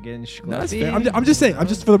right now? Getting No, that's schluppy? fair. I'm just saying. I'm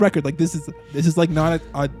just for the record. Like this is like not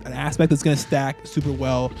an aspect that's gonna stack super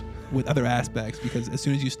well with other aspects because as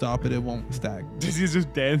soon as you stop it, it won't stack. Dizzy's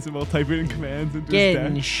just dancing while typing in commands into his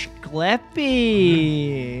Getting dash.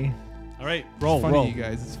 schluppy. All right, It's roll, funny, roll. you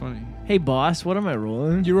guys. It's funny. Hey, boss, what am I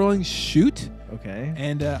rolling? You're rolling shoot, Okay.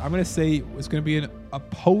 and I'm gonna say it's gonna be an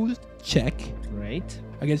opposed check Right.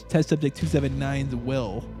 against test subject 279's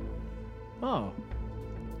will. Oh.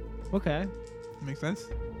 Okay. Make sense?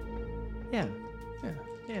 Yeah. Yeah.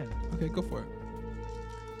 Yeah. Okay, go for it.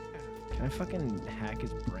 Can I fucking hack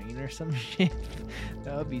his brain or some shit?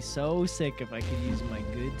 That would be so sick if I could use my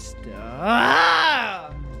good stuff.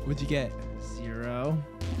 Ah! What'd you get? 0.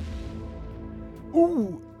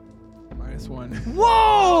 Ooh. -1.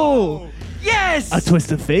 Whoa! Yes! A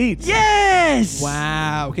twist of fate. Yes!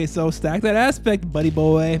 Wow. Okay, so stack that aspect, buddy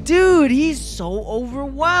boy. Dude, he's so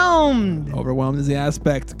overwhelmed. Overwhelmed is the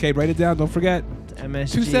aspect. Okay, write it down. Don't forget.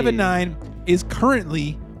 MSG. 279 is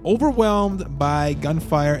currently overwhelmed by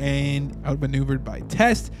gunfire and outmaneuvered by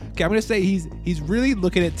Test. Okay, I'm gonna say he's really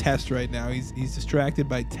looking at Test right now. He's distracted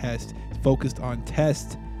by Test. He's focused on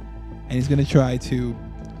Test, and he's gonna try to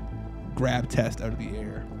grab Test out of the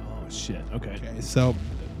air. Oh shit. Okay. Okay, so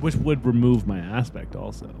Which would remove my aspect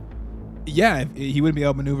also. yeah, he wouldn't be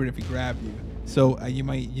outmaneuvered if he grabbed you. So you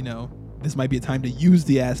might, this might be a time to use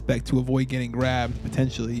the aspect to avoid getting grabbed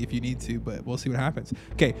potentially if you need to, but we'll see what happens.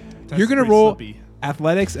 Okay, That's you're gonna pretty roll. slippy.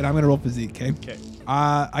 athletics, and I'm gonna roll physique. Okay. Okay.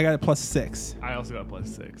 I got a +6. I also got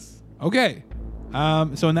 +6. Okay.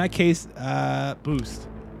 So in that case, Boost.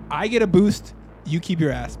 I get a boost. You keep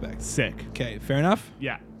your aspect. Sick. Okay. Fair enough.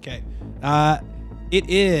 Yeah. Okay. It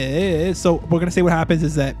is. So we're gonna say what happens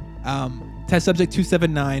is that test subject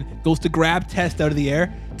 279 goes to grab Test out of the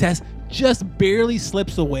air. Test just barely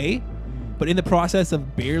slips away, but in the process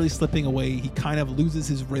of barely slipping away, he kind of loses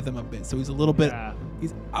his rhythm a bit. So he's a little bit. Yeah.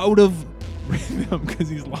 He's out of rhythm because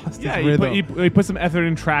he's lost Yeah, his he rhythm. put some effort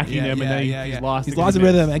in tracking him, and then he's lost. He's lost the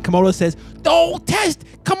rhythm, and Komodo says, "No, Test,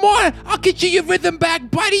 come on, I'll get you your rhythm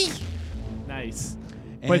back, buddy." Nice.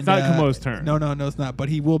 And, But it's not Komodo's turn. No, it's not. But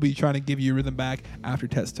he will be trying to give you your rhythm back after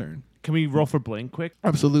Test's turn. Can we roll for Blink quick?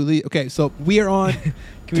 Absolutely. Okay, so we are on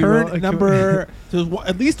we turn roll- number. There's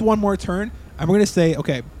at least one more turn. I'm going to say,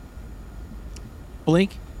 okay,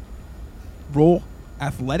 Blink, roll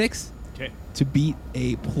athletics Okay. to beat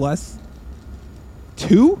a +2.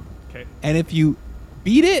 Okay. And if you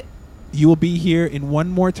beat it, you will be here in one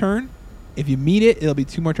more turn. If you meet it, it'll be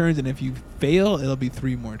 2 more turns. And if you fail, it'll be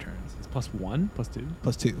 3 more turns. It's +1, +2, +2.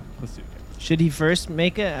 +2. Okay. Should he first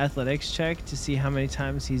make an athletics check to see how many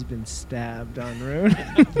times he's been stabbed en route?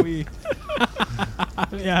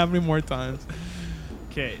 Yeah, how many more times?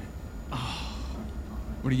 Okay.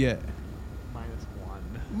 What do you get? -1.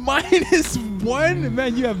 -1?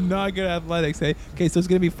 Man, you have not good athletics, hey? Okay, so it's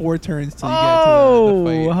going to be 4 turns till you get Oh, to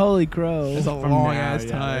the fight. holy crow! It's a From long now, ass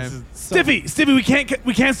yeah, time. Stiffy, we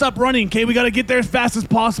can't stop running. Okay, we got to get there as fast as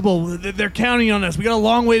possible. They're counting on us. We got a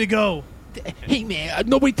long way to go. Hey, man,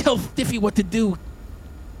 nobody tells Stiffy what to do.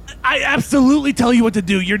 I absolutely tell you what to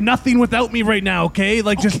do. You're nothing without me right now. Okay,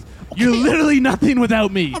 like just you're literally nothing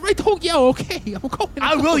without me. All right, don't yell, okay? I'm going.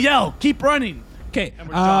 I will yell. Keep running. Okay, And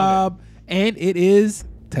we're jogging. and it is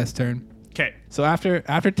Test turn. Okay. So after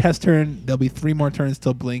Test turn, there'll be 3 more turns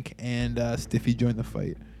till Blink and Stiffy join the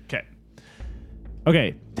fight. Okay.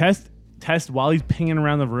 Okay. Test while he's pinging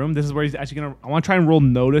around the room. This is where he's actually gonna. I want to try and roll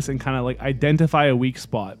notice and kind of like identify a weak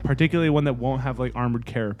spot, particularly one that won't have like armored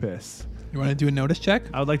carapace. You want to do a notice check?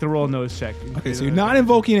 I would like to roll a notice check. Okay, so you're not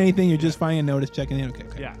invoking anything. You're just finding a notice check. Okay.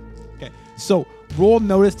 Yeah. Okay. So roll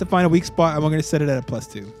notice to find a weak spot, and we're going to set it at a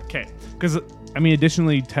 +2. Okay. Because I mean,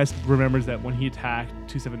 additionally, Test remembers that when he attacked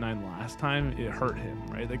 279 last time, it hurt him,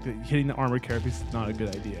 right? Like hitting the armored carapace is not a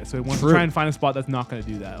good idea. So he wants to True. try and find a spot that's not going to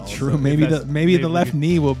do that. Also. True. If Maybe that's- the left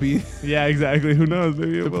knee will be Yeah, exactly. Who knows?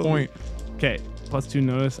 Maybe it the will. point. Okay, +2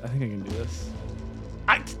 notice. I think I can do this.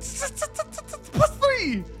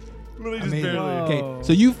 +3. Really just barely. Okay,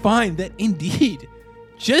 so you find that indeed,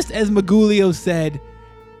 just as Magulio said,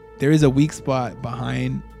 there is a weak spot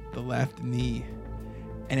behind the left knee.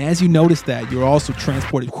 And as you notice that, you're also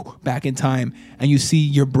transported back in time, and you see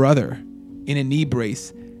your brother in a knee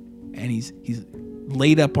brace, and he's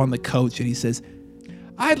laid up on the couch, and he says,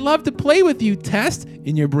 "I'd love to play with you, Test."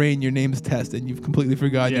 In your brain, your name's Test, and you've completely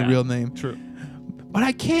forgotten your real name. True. But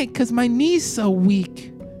I can't because my knee's so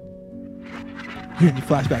weak. And you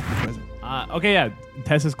flash back to the present. Okay, yeah.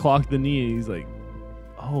 Tess has clocked the knee. And he's like,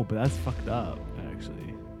 "Oh, but that's fucked up,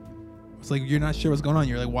 actually." It's like you're not sure what's going on.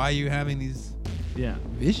 You're like, why are you having these Yeah.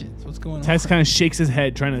 visions? What's going Tess on? kind of shakes his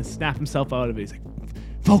head, trying to snap himself out of it. He's like,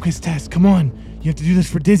 "Focus, Tess. Come on. You have to do this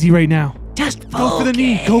for Dizzy right now. Just Go for the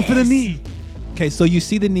knee. Go for the knee." Okay, so you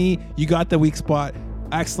see the knee. You got the weak spot.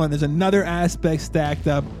 Excellent. There's another aspect stacked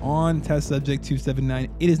up on test subject 279.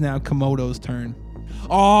 It is now Komodo's turn.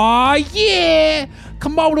 Aw, yeah!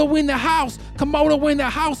 Komodo in the house. Komodo in the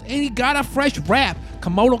house, and he got a fresh rap.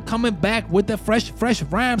 Komodo coming back with the fresh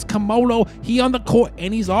rhymes. Komodo, he on the court,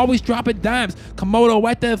 and he's always dropping dimes. Komodo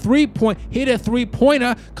at the 3-point, hit a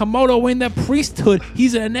 3-pointer. Komodo in the priesthood,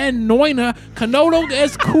 he's an anointer. Komodo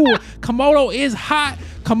is cool. Komodo is hot.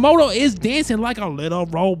 Komodo is dancing like a little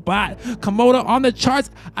robot. Komodo on the charts,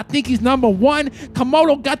 I think he's #1.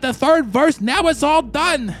 Komodo got the 3rd verse, now it's all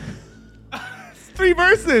done. 3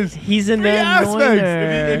 verses. He's an Three aspects.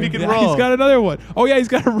 anointer. If he can Yeah, roll. he's got another one. Oh, yeah, he's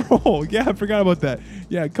got a roll. Yeah, I forgot about that.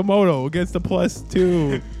 Yeah, Komodo gets the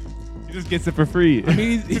 +2. He just gets it for free. I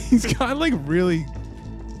mean, he's got like really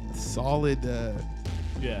solid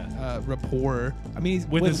yeah. rapport. I mean, he's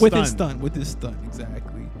With his with his stun. stunt, with his stunt,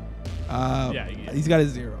 exactly. Yeah, He's got a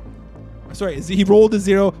 0. Sorry, he rolled a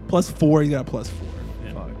 0 +4. He got a +4.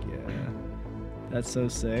 Fuck yeah. That's so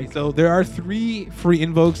sick. So there are 3 free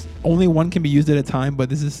invokes. Only one can be used at a time, but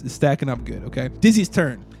this is stacking up good. Okay, Dizzy's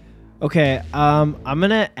turn. Okay, I'm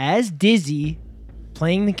gonna, as Dizzy,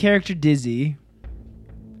 playing the character Dizzy,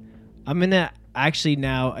 I'm gonna actually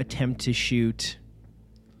now attempt to shoot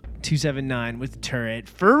 279 with the turret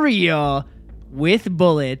for real with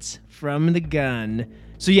bullets from the gun.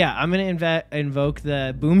 So yeah, I'm gonna invoke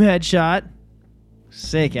the boom headshot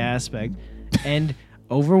Sick aspect. And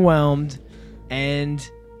overwhelmed. And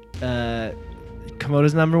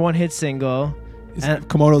Komodo's #1 hit single. It's And-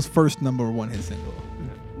 Komodo's first #1 hit single.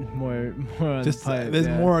 More on Just the pipe, there's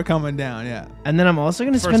yeah. more coming down. Yeah. And then I'm also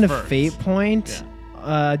gonna spend a verse. fate point,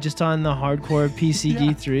 just on the hardcore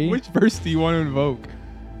PCD3. Which verse do you want to invoke?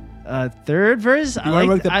 Third verse. You want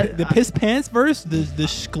to invoke the piss pants verse? The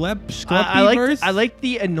Schluppy verse? I like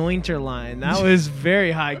the anointer line. That was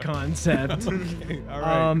very high concept. Okay, all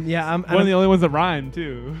right. Yeah, I'm One of the only ones that rhyme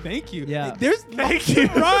too. Thank you. Yeah. There's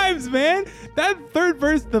rhymes, man. That third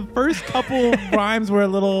verse, the first couple rhymes were a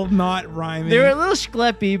little not rhyming. they were a little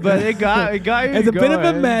schleppy, but it got you It's a bit of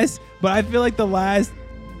a going. mess, but I feel like the last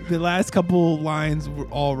couple lines were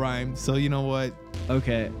all rhymed. So you know what?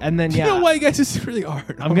 Okay, and then You know what, you guys? It's really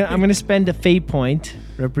hard. I'm gonna spend a fate point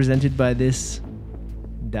represented by this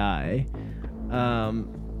die, on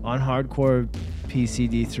hardcore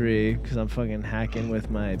PCD3 because I'm fucking hacking with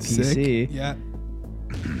my PC. Sick. Yeah.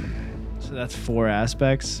 So that's 4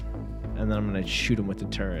 aspects, and then I'm gonna shoot him with the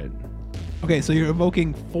turret. Okay, so you're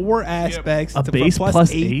evoking 4 aspects A to base plus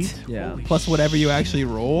plus 8, 8? Yeah. plus whatever you actually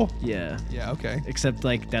roll. Yeah. Yeah. Okay. Except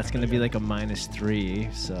like that's gonna be like a -3,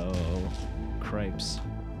 so cripes.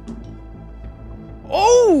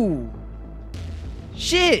 Oh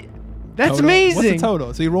shit! That's Total. amazing. What's the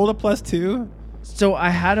total? So you rolled a +2. So I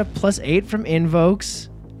had a +8 from invokes,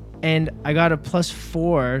 and I got a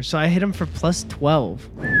 +4, so I hit him for +12.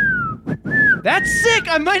 That's sick!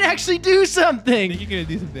 I might actually do I something! think you're gonna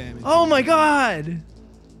do some damage. Oh my god!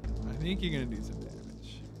 I think you're gonna do some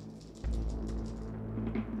damage.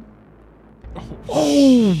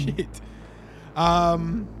 Oh! Shit.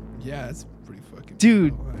 Yeah, that's pretty fucking.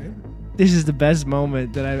 Dude. cool, right? This is the best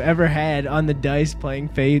moment that I've ever had on the dice playing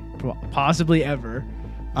Fate, possibly ever.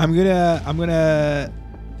 I'm gonna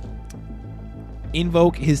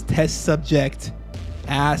invoke his test subject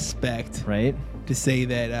aspect Right? to say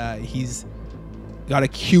that he's got a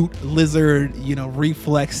cute lizard,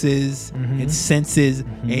 reflexes Mhm. and senses,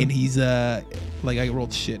 Mhm. and he's like I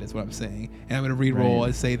rolled shit. Is what I'm saying, and I'm gonna re-roll Right.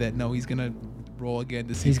 and say that no, he's gonna roll again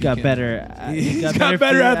to see. He's if he got can- better. He's got better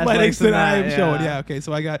field athletics than I am that, showing. Yeah. Okay.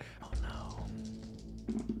 So I got.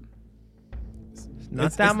 Not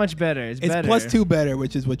It's- that it's- much better. It's It's better. +2 better,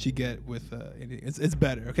 which is what you get with. It's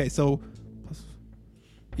better. Okay. So.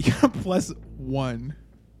 You got +1.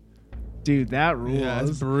 Dude, that rules. Yeah,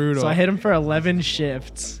 it's brutal. So I hit him for 11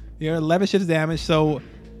 shifts. You're 11 shifts damage. So.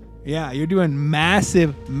 Yeah, you're doing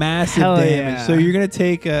massive Hell damage. yeah. So you're gonna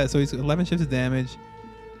take. So he's 11 shifts of damage.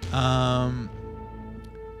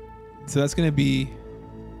 So that's gonna be.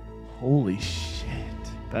 Holy shit!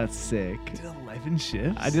 That's sick. You did 11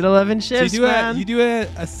 shifts. I did 11 So shifts, man. you do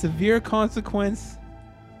a severe consequence,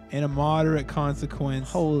 and a moderate consequence.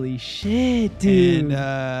 Holy shit, dude.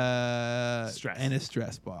 And Stress. and a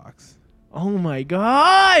stress box. Oh my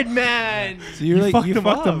god, man. So you're You like you fucked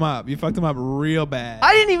fucked him him up. You fucked him up real bad.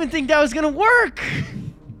 I didn't even think that was going to work.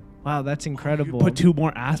 Wow, that's incredible. Put 2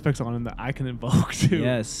 more aspects on him that I can invoke too.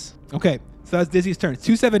 Yes. Okay, so that's Dizzy's turn.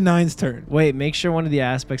 279's turn. Wait, make sure one of the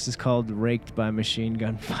aspects is called Raked by Machine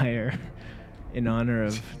Gun Fire in honor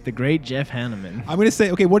of the great Jeff Hanneman. I'm gonna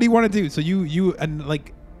say, okay, what do you want to do? So you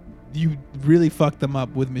really fucked them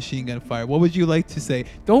up with machine gun fire. What would you like to say?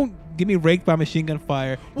 Don't give me raked by machine gun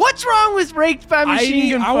fire. What's wrong with Raked by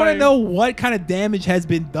Machine Gun Fire? I want to know what kind of damage has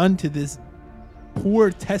been done to this poor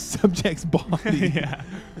test subject's body. Yeah.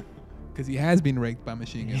 Because he has been raked by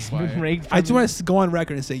machine gun He's fire. been raked I just by- want to go on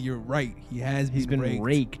record and say you're right. He has He's been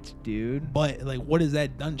raked, dude. But like, what has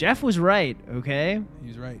that done? Jeff was right, okay?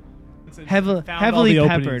 He's right. Heavily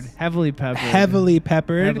peppered. Heavily peppered. Heavily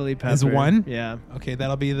peppered. Heavily peppered. is 1. Yeah. Okay,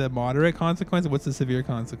 that'll be the moderate consequence. What's the severe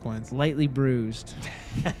consequence? Lightly bruised.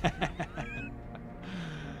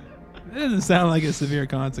 It doesn't sound like a severe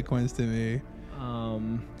consequence to me.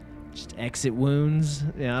 Just exit wounds.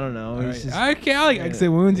 Yeah, I don't know. All He's right. just- Okay, I like yeah, exit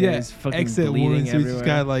wounds. yeah, Yeah, he's fucking exit bleeding wounds. So he's just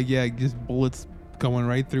everywhere. got like just bullets going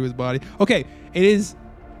right through his body. Okay, it is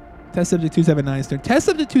test subject 279's turn. Test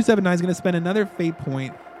subject 279 is going to spend another fate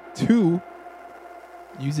point to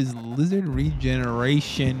use his lizard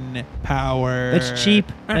regeneration power. That's cheap.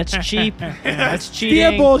 That's cheap. That's DM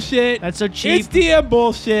cheating. bullshit. That's so cheap. It's DM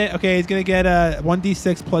bullshit. Okay, he's gonna get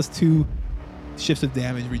 1d6 plus 2 shifts of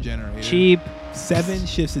damage regenerated. Cheap. 7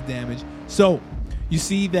 shifts of damage. So you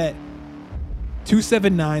see that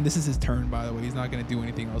 279. This is his turn, by the way. He's not gonna do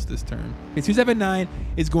anything else this turn. Okay, 279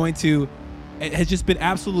 is going to. It has just been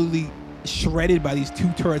absolutely shredded by these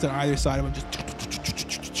 2 turrets on either side of him.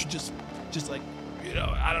 Just like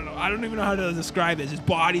I don't know. I don't even know how to describe this. His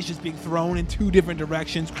body's just being thrown in 2 different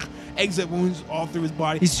directions. Exit wounds all through his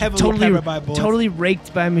body. He's heavily peppered by bullets. totally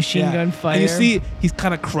raked by machine gun fire. And you see he's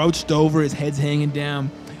kind of crouched over, his head's hanging down,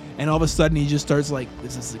 and all of a sudden he just starts like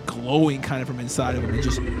this is glowing kind of from inside of him. He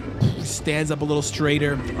just stands up a little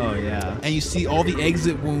straighter, Oh yeah. and you see all the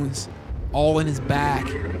exit wounds all in his back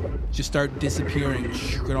just start disappearing,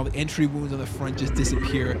 and all the entry wounds on the front just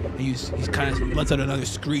disappear, and he's kind of lets out another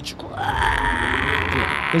screech.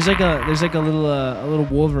 There's like a little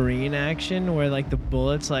Wolverine action where like the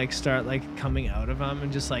bullets like start like coming out of him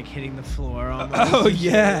and just like hitting the floor almost. Oh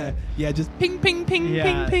yeah, just ping, ping, ping, Yeah.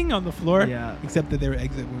 ping, ping on the floor. Yeah. Except that they were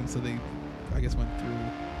exit wounds, so they, I guess, went through.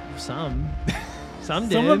 Some did. Some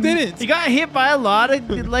of them didn't. He got hit by a lot of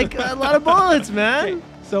bullets, man.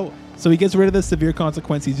 So he gets rid of the severe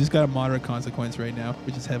consequence. He's just got a moderate consequence right now,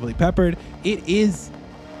 which is heavily peppered. It is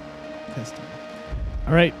test time.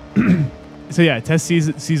 All right. So yeah, Tess sees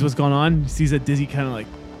what's going on. Sees that Dizzy kind of like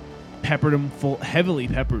heavily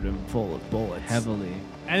peppered him full of bullets. Heavily.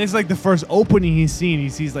 And it's like the first opening he's seen.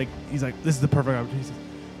 He's like, this is the perfect opportunity. He says,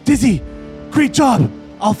 Dizzy, great job.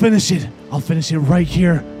 I'll finish it. I'll finish it right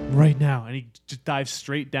here, right now. And he just dives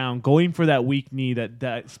straight down, going for that weak knee,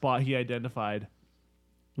 that spot he identified.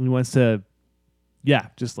 And he wants to,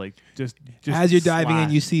 just as you're diving in,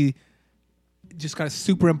 slash. you see just kind of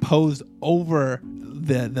superimposed over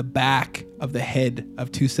the back of the head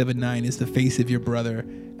of 279 is the face of your brother,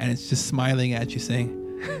 and it's just smiling at you,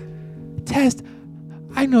 saying, "Test,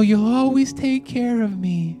 I know you'll always take care of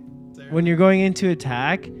me." When you're going into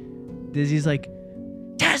attack, Dizzy's like,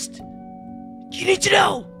 Test, you need to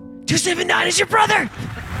know 279 is your brother.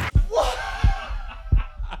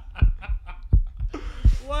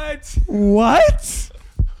 What?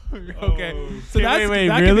 Okay, so Okay, that's wait,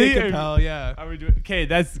 that can really? be a compel, yeah. Are we doing? Okay,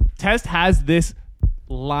 that's Test has this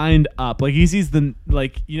lined up. Like he sees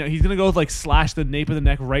he's gonna go with like slash the nape of the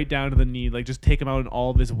neck right down to the knee, like just take him out in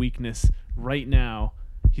all of his weakness right now.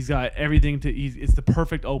 He's got everything it's the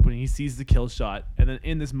perfect opening. He sees the kill shot, and then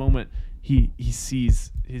in this moment, he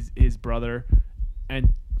sees his brother,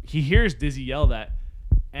 and he hears Dizzy yell that,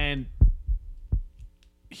 and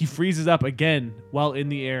he freezes up again while in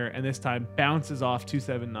the air, and this time bounces off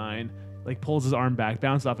 279, like pulls his arm back,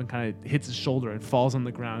 bounces off, and kind of hits his shoulder and falls on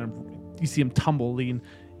the ground. And you see him tumble,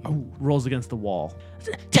 rolls against the wall.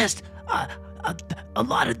 Test,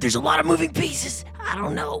 there's a lot of moving pieces. I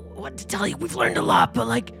don't know what to tell you. We've learned a lot, but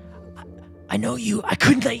like, I know you. I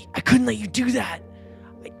couldn't let you do that.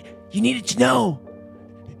 You needed to know.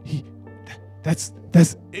 That's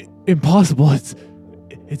impossible. It's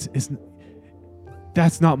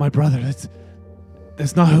that's not my brother.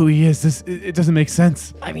 That's not who he is. It doesn't make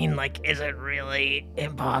sense. I mean, like, is it really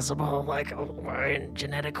impossible? Like, we're in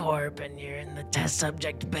Genetic Corp, and you're in the test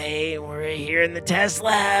subject bay, and we're here in the test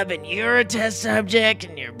lab, and you're a test subject,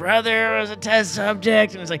 and your brother was a test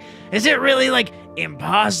subject, and it's like, is it really, like,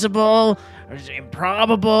 impossible, or is it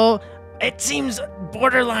improbable? It seems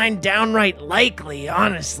borderline downright likely,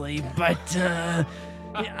 honestly, but,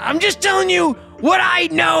 I'm just telling you what I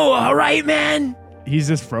know, all right, man? He's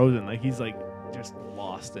just frozen. Like he's like just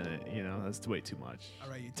lost in it. You know, that's way too much.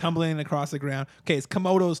 All right, you're tumbling across the ground. Okay, it's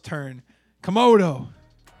Komodo's turn. Komodo.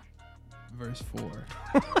 Verse 4.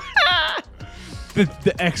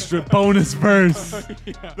 The extra bonus verse.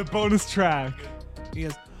 The bonus track. He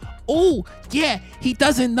goes, Oh, yeah, he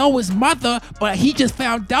doesn't know his mother, but he just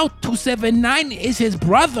found out 279 is his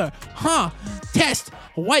brother. Huh? Test,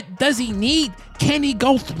 what does he need? Can he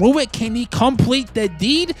go through it? Can he complete the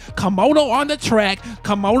deed? Komodo on the track,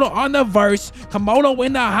 Komodo on the verse, Komodo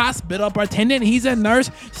in the hospital pretending he's a nurse,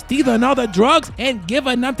 stealing all the drugs and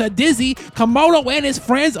giving them to Dizzy. Komodo and his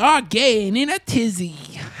friends are getting in a tizzy.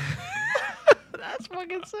 "That's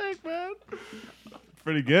fucking sick, man."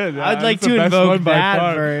 Pretty good. Yeah, I'd like that's the to best invoke one by that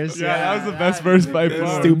far. verse. Yeah, that was the best verse by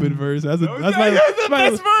far. stupid verse. That's my best my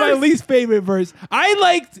verse. least favorite verse. I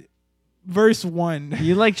liked verse 1.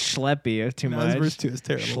 You like Schluppy too No, much. it's verse 2. It's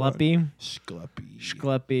terrible. Schluppy. Schluppy.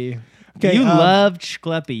 Schluppy. Okay, You loved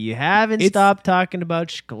Schluppy. You haven't it's- stopped talking about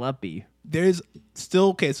Schluppy. There's still,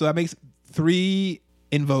 okay, so that makes 3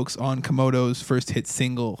 invokes on Komodo's first hit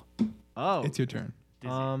single. Oh. It's your turn.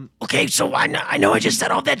 Okay, so I know I just said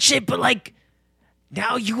all that shit, but like,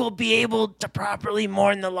 now you will be able to properly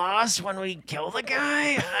mourn the loss when we kill the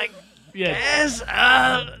guy. I guess.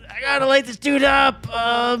 I gotta light this dude up.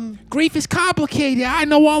 Grief is complicated. I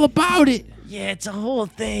know all about it. Yeah, it's a whole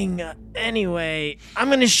thing. Anyway, I'm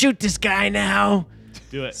gonna shoot this guy now.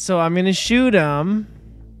 Do it. So I'm gonna shoot him.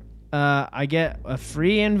 I get a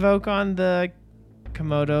free invoke on the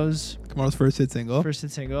Komodo's Komodo's first hit single. first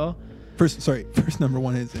hit single. First number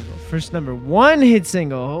one hit single. First number one hit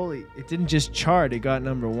single. Holy, it didn't just chart, it got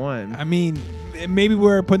number one. I mean, maybe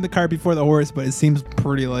we're putting the cart before the horse, but it seems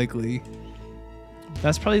pretty likely.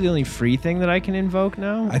 That's probably the only free thing that I can invoke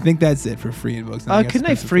now. I think that's it for free invokes. Couldn't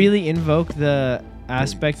I freely invoke the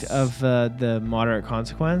aspect of the moderate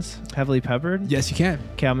consequence? Heavily peppered? Yes, you can.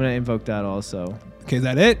 Okay, I'm going to invoke that also. Okay, is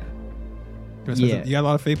that it? Yeah. You got a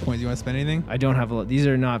lot of fate points. You want to spend anything? I don't have a lot. These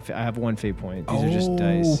are not. I have one fate point. These are just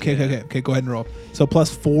dice. Okay, yeah. okay. Go ahead and roll. So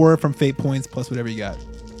 +4 from fate points plus whatever you got.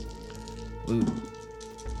 Ooh.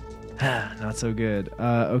 Not so good.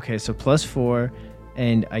 Okay, so +4,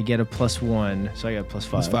 and I get a +1, so I got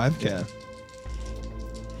 +5. +5? Okay. Yeah.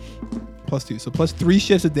 +2. So +3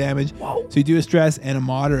 shifts of damage. Whoa. So you do a stress and a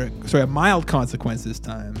mild consequence this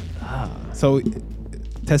time. So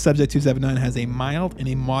test subject 279 has a mild and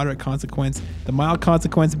a moderate consequence. The mild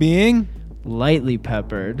consequence being Lightly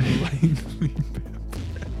peppered.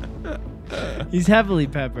 He's heavily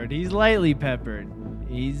peppered. He's lightly peppered.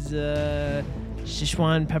 He's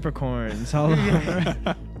Sichuan peppercorns all over.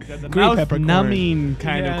 The Green mouth peppercorn. numbing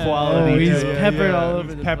kind of quality. Oh, he's to it. peppered all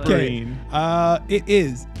over the Peppering. it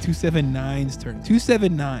is 279's turn.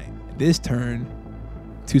 279. This turn,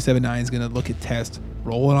 279 is gonna look at Test,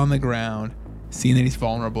 roll it on the ground, seeing that he's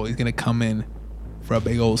vulnerable. He's gonna come in for a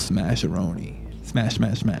big old smash-a-roni. Smash,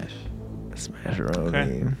 smash, smash. Smash-a-roni.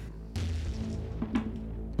 Okay.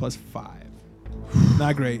 +5.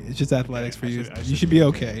 Not great. It's just athletics for you. I You should should be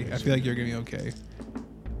okay. I feel like you're gonna be okay.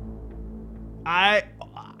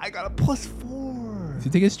 I got a +4. So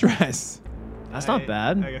you take a stress. That's not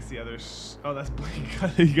bad. I guess the others. Oh, that's blink.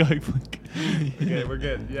 You got like blink. Okay, we're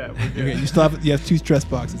good. Yeah, we're good. Okay, you have 2 stress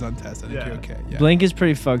boxes on Test. I think Yeah. you're okay. Yeah. Blink is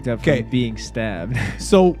pretty fucked up Okay. from being stabbed.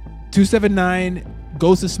 So 279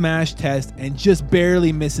 goes to smash Test and just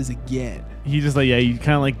barely misses again. He just he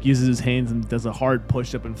kind of like uses his hands and does a hard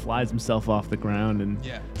push up and flies himself off the ground and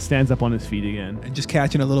stands up on his feet again. And just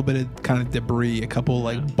catching a little bit of kind of debris. A couple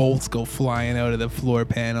bolts go flying out of the floor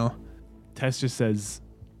panel. Tess just says,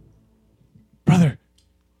 "Brother,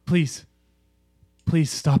 please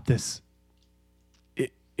stop this.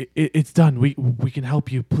 It's done. We can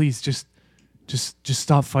help you. Please just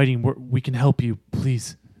stop fighting. We can help you.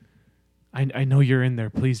 Please. I know you're in there.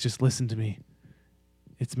 Please just listen to me.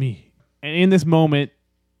 It's me." And in this moment,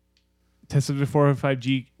 Test Subject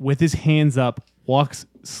 405G, with his hands up, walks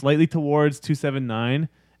slightly towards 279,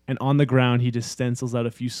 and on the ground, he just stencils out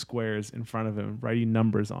a few squares in front of him, writing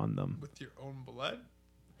numbers on them. With your own blood?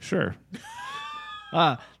 Sure.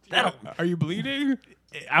 Are you bleeding?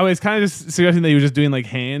 I was kind of just suggesting that he was just doing like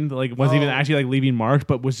hand, like wasn't even actually like leaving marks,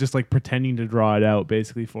 but was just like pretending to draw it out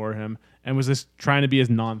basically for him, and was just trying to be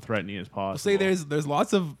as non-threatening as possible. I'll say there's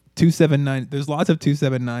lots of 279. There's lots of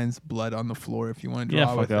 279's blood on the floor if you want to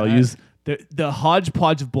draw with I'll that. use the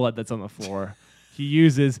hodgepodge of blood that's on the floor. He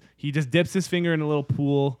just dips his finger in a little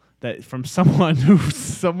pool that from someone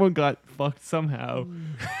got fucked somehow.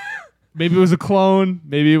 Maybe it was a clone,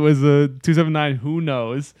 maybe it was a 279, who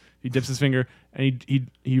knows. He dips his finger and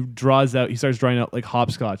he draws out, he starts drawing out like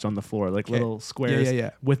hopscotch on the floor, like little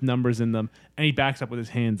squares with numbers in them, and he backs up with his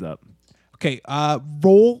hands up. Okay,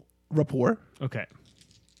 roll rapport. Okay.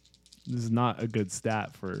 This is not a good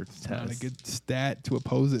stat for Tess. Not a good stat to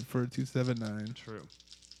oppose it for 279. True.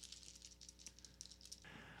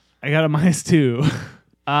 I got a -2.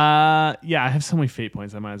 I have so many fate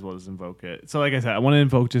points. I might as well just invoke it. So, like I said, I want to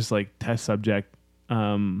invoke just like test subject,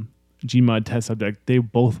 Gmod test subject. They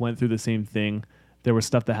both went through the same thing. There was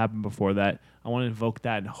stuff that happened before that. I want to invoke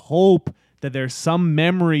that and hope that there's some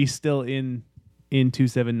memory still in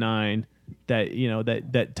 279 that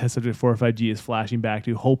that test subject 405G is flashing back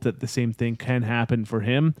to. Hope that the same thing can happen for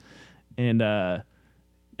him, and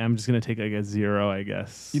I'm just gonna take like a 0, I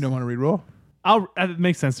guess. You don't want to re-roll? It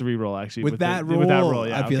makes sense to re-roll actually. With that roll,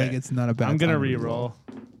 yeah, I feel like it's not a bad I'm gonna time to re-roll.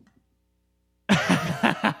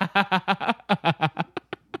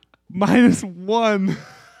 -1.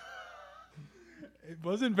 It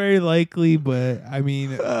wasn't very likely, but I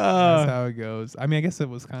mean, that's how it goes. I mean, I guess it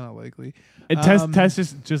was kind of likely. And Tess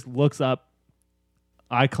just looks up,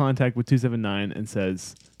 eye contact with 279, and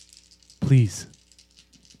says, please,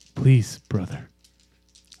 brother.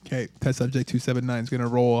 Okay, test subject 279 is going to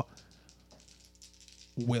roll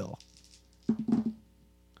will.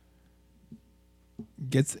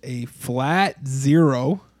 Gets a flat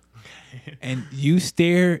 0, and you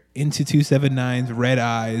stare into 279's red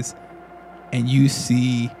eyes, and you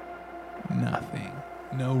see nothing.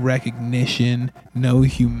 No recognition, no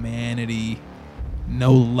humanity,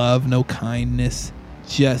 no love, no kindness,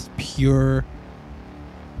 just pure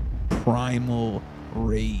primal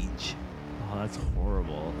rage. Oh, that's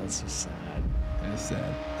horrible. That's so sad. That is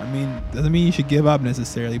sad. I mean, doesn't mean you should give up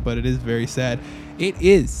necessarily, but it is very sad. It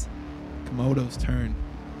is Komodo's turn.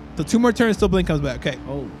 So 2 more turns till Blink comes back. Okay.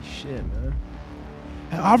 Holy shit, man.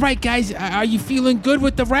 All right, guys, are you feeling good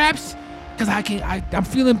with the raps? Because I'm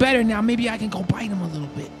feeling better now. Maybe I can go bite him a little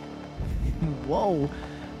bit. Whoa.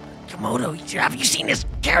 Komodo, have you seen this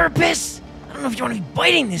carapace? I don't know if you want to be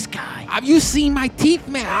biting this guy. Have you seen my teeth,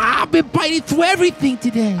 man? I've been biting through everything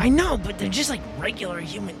today. I know, but they're just like regular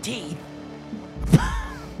human teeth.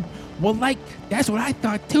 Well, like, that's what I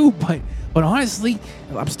thought too, but honestly,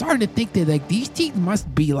 I'm starting to think that like these teeth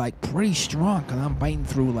must be like pretty strong because I'm biting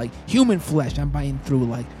through like human flesh. I'm biting through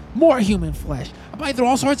like more human flesh. I'm biting through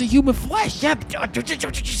all sorts of human flesh. Yeah, but don't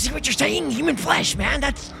you see what you're saying? Human flesh, man.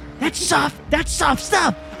 That's soft. That's soft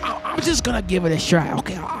stuff. I'm just gonna give it a try.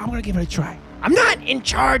 Okay, I'm gonna give it a try. I'm not in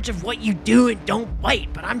charge of what you do and don't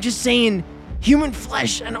bite, but I'm just saying human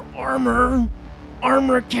flesh and armor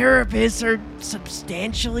carapace are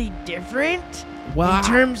substantially different Well, in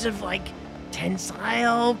terms of like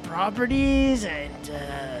tensile properties and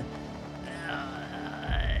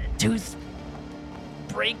tooth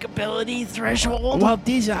breakability threshold. Well,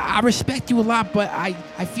 Diz, I respect you a lot, but I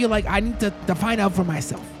feel like I need to find out for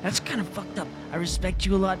myself. That's kind of fucked up. I respect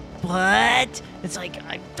you a lot, but it's like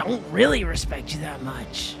I don't really respect you that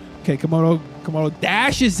much. Okay, Komodo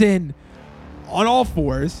dashes in on all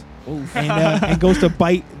fours and goes to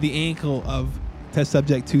bite the ankle of test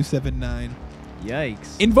subject 279,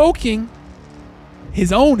 Yikes. invoking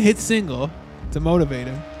his own hit single to motivate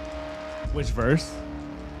him. Which verse?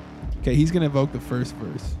 Okay, he's gonna invoke the first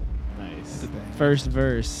verse. Nice. First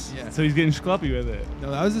verse. Yeah. So he's getting Schluppy with it. No,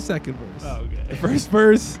 that was the second verse. Oh, okay. The first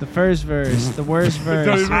verse. The first verse. The worst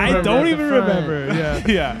verse. I don't At even the front. remember. Yeah.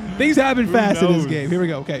 Yeah. Things happen Who fast in this knows? game. Here we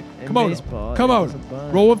go. Okay. In baseball, it was a Komodo.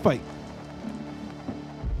 bun. Roll and fight.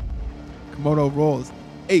 Komodo rolls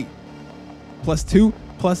 8 plus 2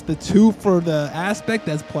 plus the 2 for the aspect.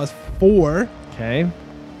 That's plus 4. Okay.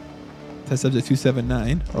 Test subject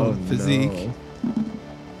 279. Roll physique. No.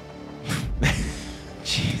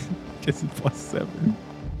 Gets a plus 7.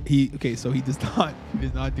 So he does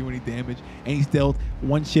not do any damage, and he's dealt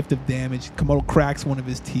 1 shift of damage. Komodo cracks one of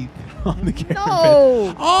his teeth on the carapace.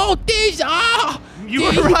 No. Oh, Diz! Ah! You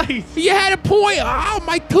were Diz, right. You had a point. Oh,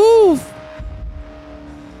 my tooth!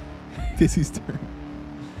 Dizzy's turn.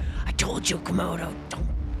 I told you, Komodo, don't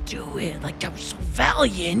do it. Like I'm so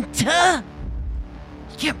valiant. You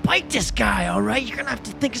can't bite this guy, all right? You're gonna have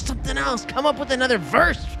to think of something else. Come up with another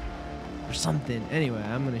verse. Or something. Anyway,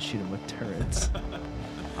 I'm gonna shoot him with turrets.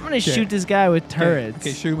 I'm gonna shoot this guy with turrets.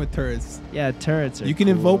 Okay, shoot him with turrets. Yeah, turrets are You can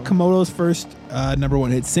cool. invoke Komodo's first number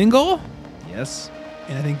 1 hit single. Yes.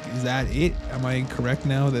 And I think, is that it? Am I incorrect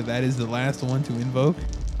now that is the last one to invoke?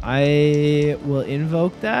 I will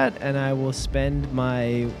invoke that, and I will spend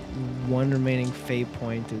my 1 remaining fate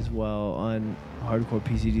point as well on Hardcore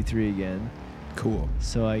PCD3 again. Cool.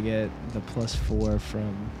 So I get the plus 4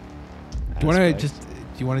 from. Do you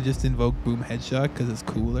Aspect. want to just invoke Boom Headshot because it's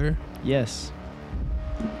cooler? Yes.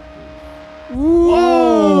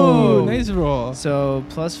 Whoa! Nice roll. So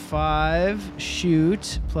plus 5,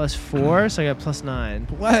 shoot, plus 4, so I got plus 9.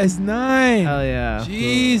 Plus 9. Hell yeah.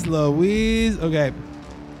 Jeez Louise. Okay.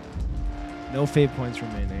 No fate points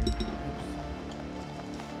remaining.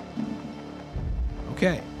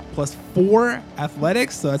 Okay. Plus 4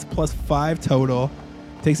 athletics, so that's plus 5 total.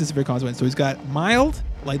 Takes a severe consequence. So he's got mild,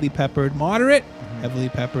 lightly peppered, moderate, heavily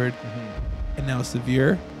peppered, and now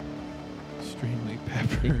severe. Extremely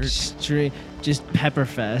peppered. Extreme, just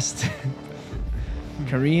Pepperfest.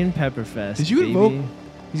 Korean Pepperfest. Did you baby. invoke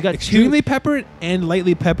He's got Extremely peppered and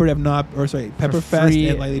lightly peppered have not, or sorry, Pepperfest free,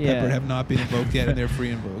 and lightly yeah. peppered have not been invoked yet, and they're free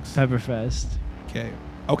invokes. Pepperfest. Okay.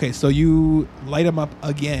 Okay, so you light him up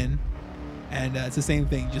again, and it's the same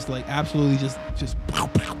thing. Just like absolutely, just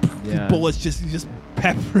Yeah. bullets, just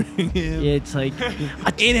peppering him It's like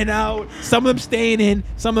in and out. Some of them staying in,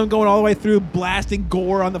 some of them going all the way through, blasting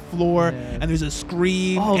gore on the floor, Yeah. and there's a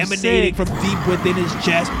scream Oh, emanating sick. from deep within his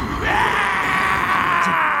chest.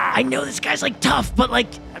 I know this guy's like tough, but like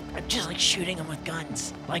I'm just like shooting him with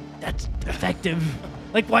guns. Like that's effective.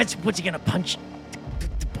 Like what's he gonna punch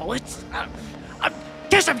the bullets? I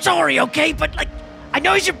guess I'm sorry, okay? But like I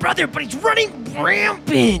know he's your brother, but he's running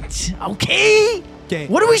rampant. Okay? Okay.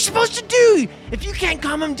 What are we supposed to do? If you can't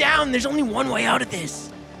calm him down, there's only one way out of this.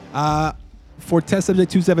 For test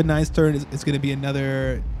subject 279's turn, it's going to be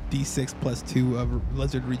another D6 plus 2 of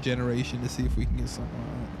lizard regeneration to see if we can get some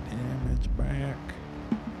damage back.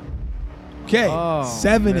 Okay, Oh,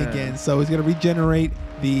 7 man. again. So he's going to regenerate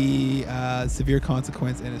the severe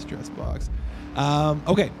consequence in a stress box.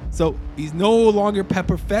 Okay, so he's no longer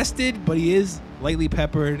pepper fested, but he is lightly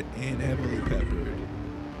peppered and heavily peppered.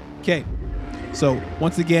 Okay, so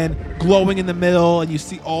once again, glowing in the middle, and you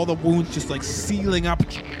see all the wounds just like sealing up.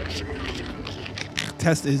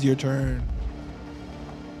 Test is your turn.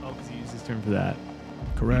 Oh, because he used his turn for that.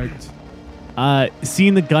 Correct.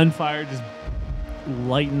 Seeing the gunfire just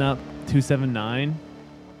lighten up 279.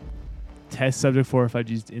 Test subject 4 if I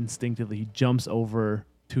just instinctively. He jumps over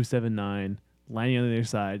 279, landing on the other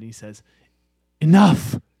side, and he says,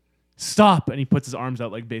 "Enough! Stop!" And he puts his arms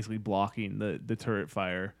out, like basically blocking the turret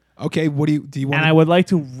fire. Okay, what do you want? And I would like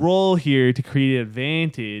to roll here to create an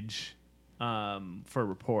advantage for a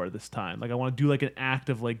rapport this time. Like I want to do like an act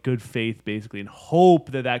of like good faith, basically, and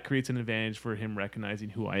hope that creates an advantage for him recognizing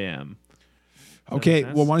who I am. Okay,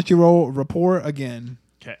 well, why don't you roll rapport again?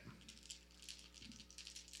 Okay.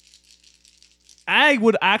 I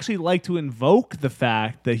would actually like to invoke the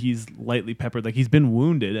fact that he's lightly peppered, like he's been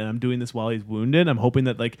wounded, and I'm doing this while he's wounded. I'm hoping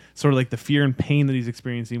that like sort of like the fear and pain that he's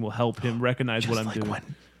experiencing will help him recognize what I'm like doing.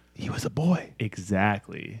 when he was a boy.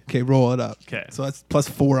 Exactly. Okay, roll it up. Okay. So that's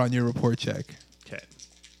 +4 on your rapport check. Okay.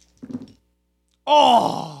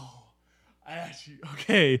 Oh.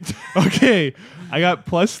 Okay. I got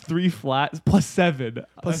 +3 flat, +7.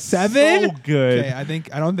 +7? So good. Okay,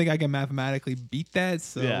 I don't think I can mathematically beat that.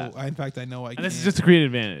 So Yeah. in fact, I know I can. And this is just a great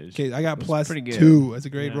advantage. Okay, I got pretty good. +2. It's a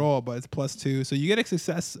great Yeah. roll, but it's +2. So you get a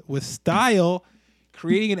success with style,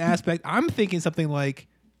 creating an aspect. I'm thinking something like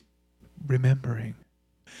remembering.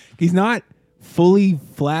 He's not fully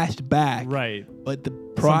flashed back, Right. but the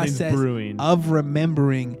process brewing. of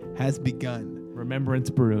remembering has begun. Remembrance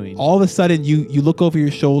brewing. All of a sudden, you look over your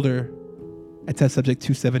shoulder at test subject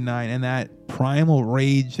 279, and that primal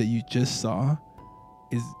rage that you just saw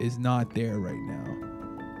is not there right now,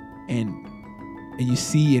 and you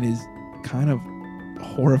see in his kind of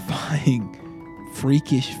horrifying,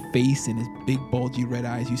 freakish face and his big bulgy red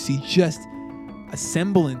eyes, you see just a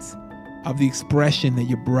semblance of the expression that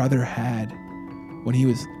your brother had when he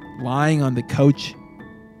was lying on the couch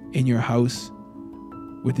in your house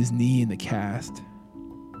with his knee in the cast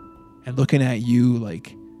and looking at you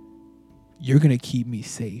like, you're going to keep me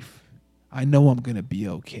safe. I know I'm going to be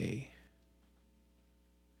okay.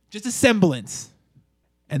 Just a semblance.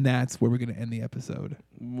 And that's where we're going to end the episode.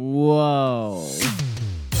 Whoa.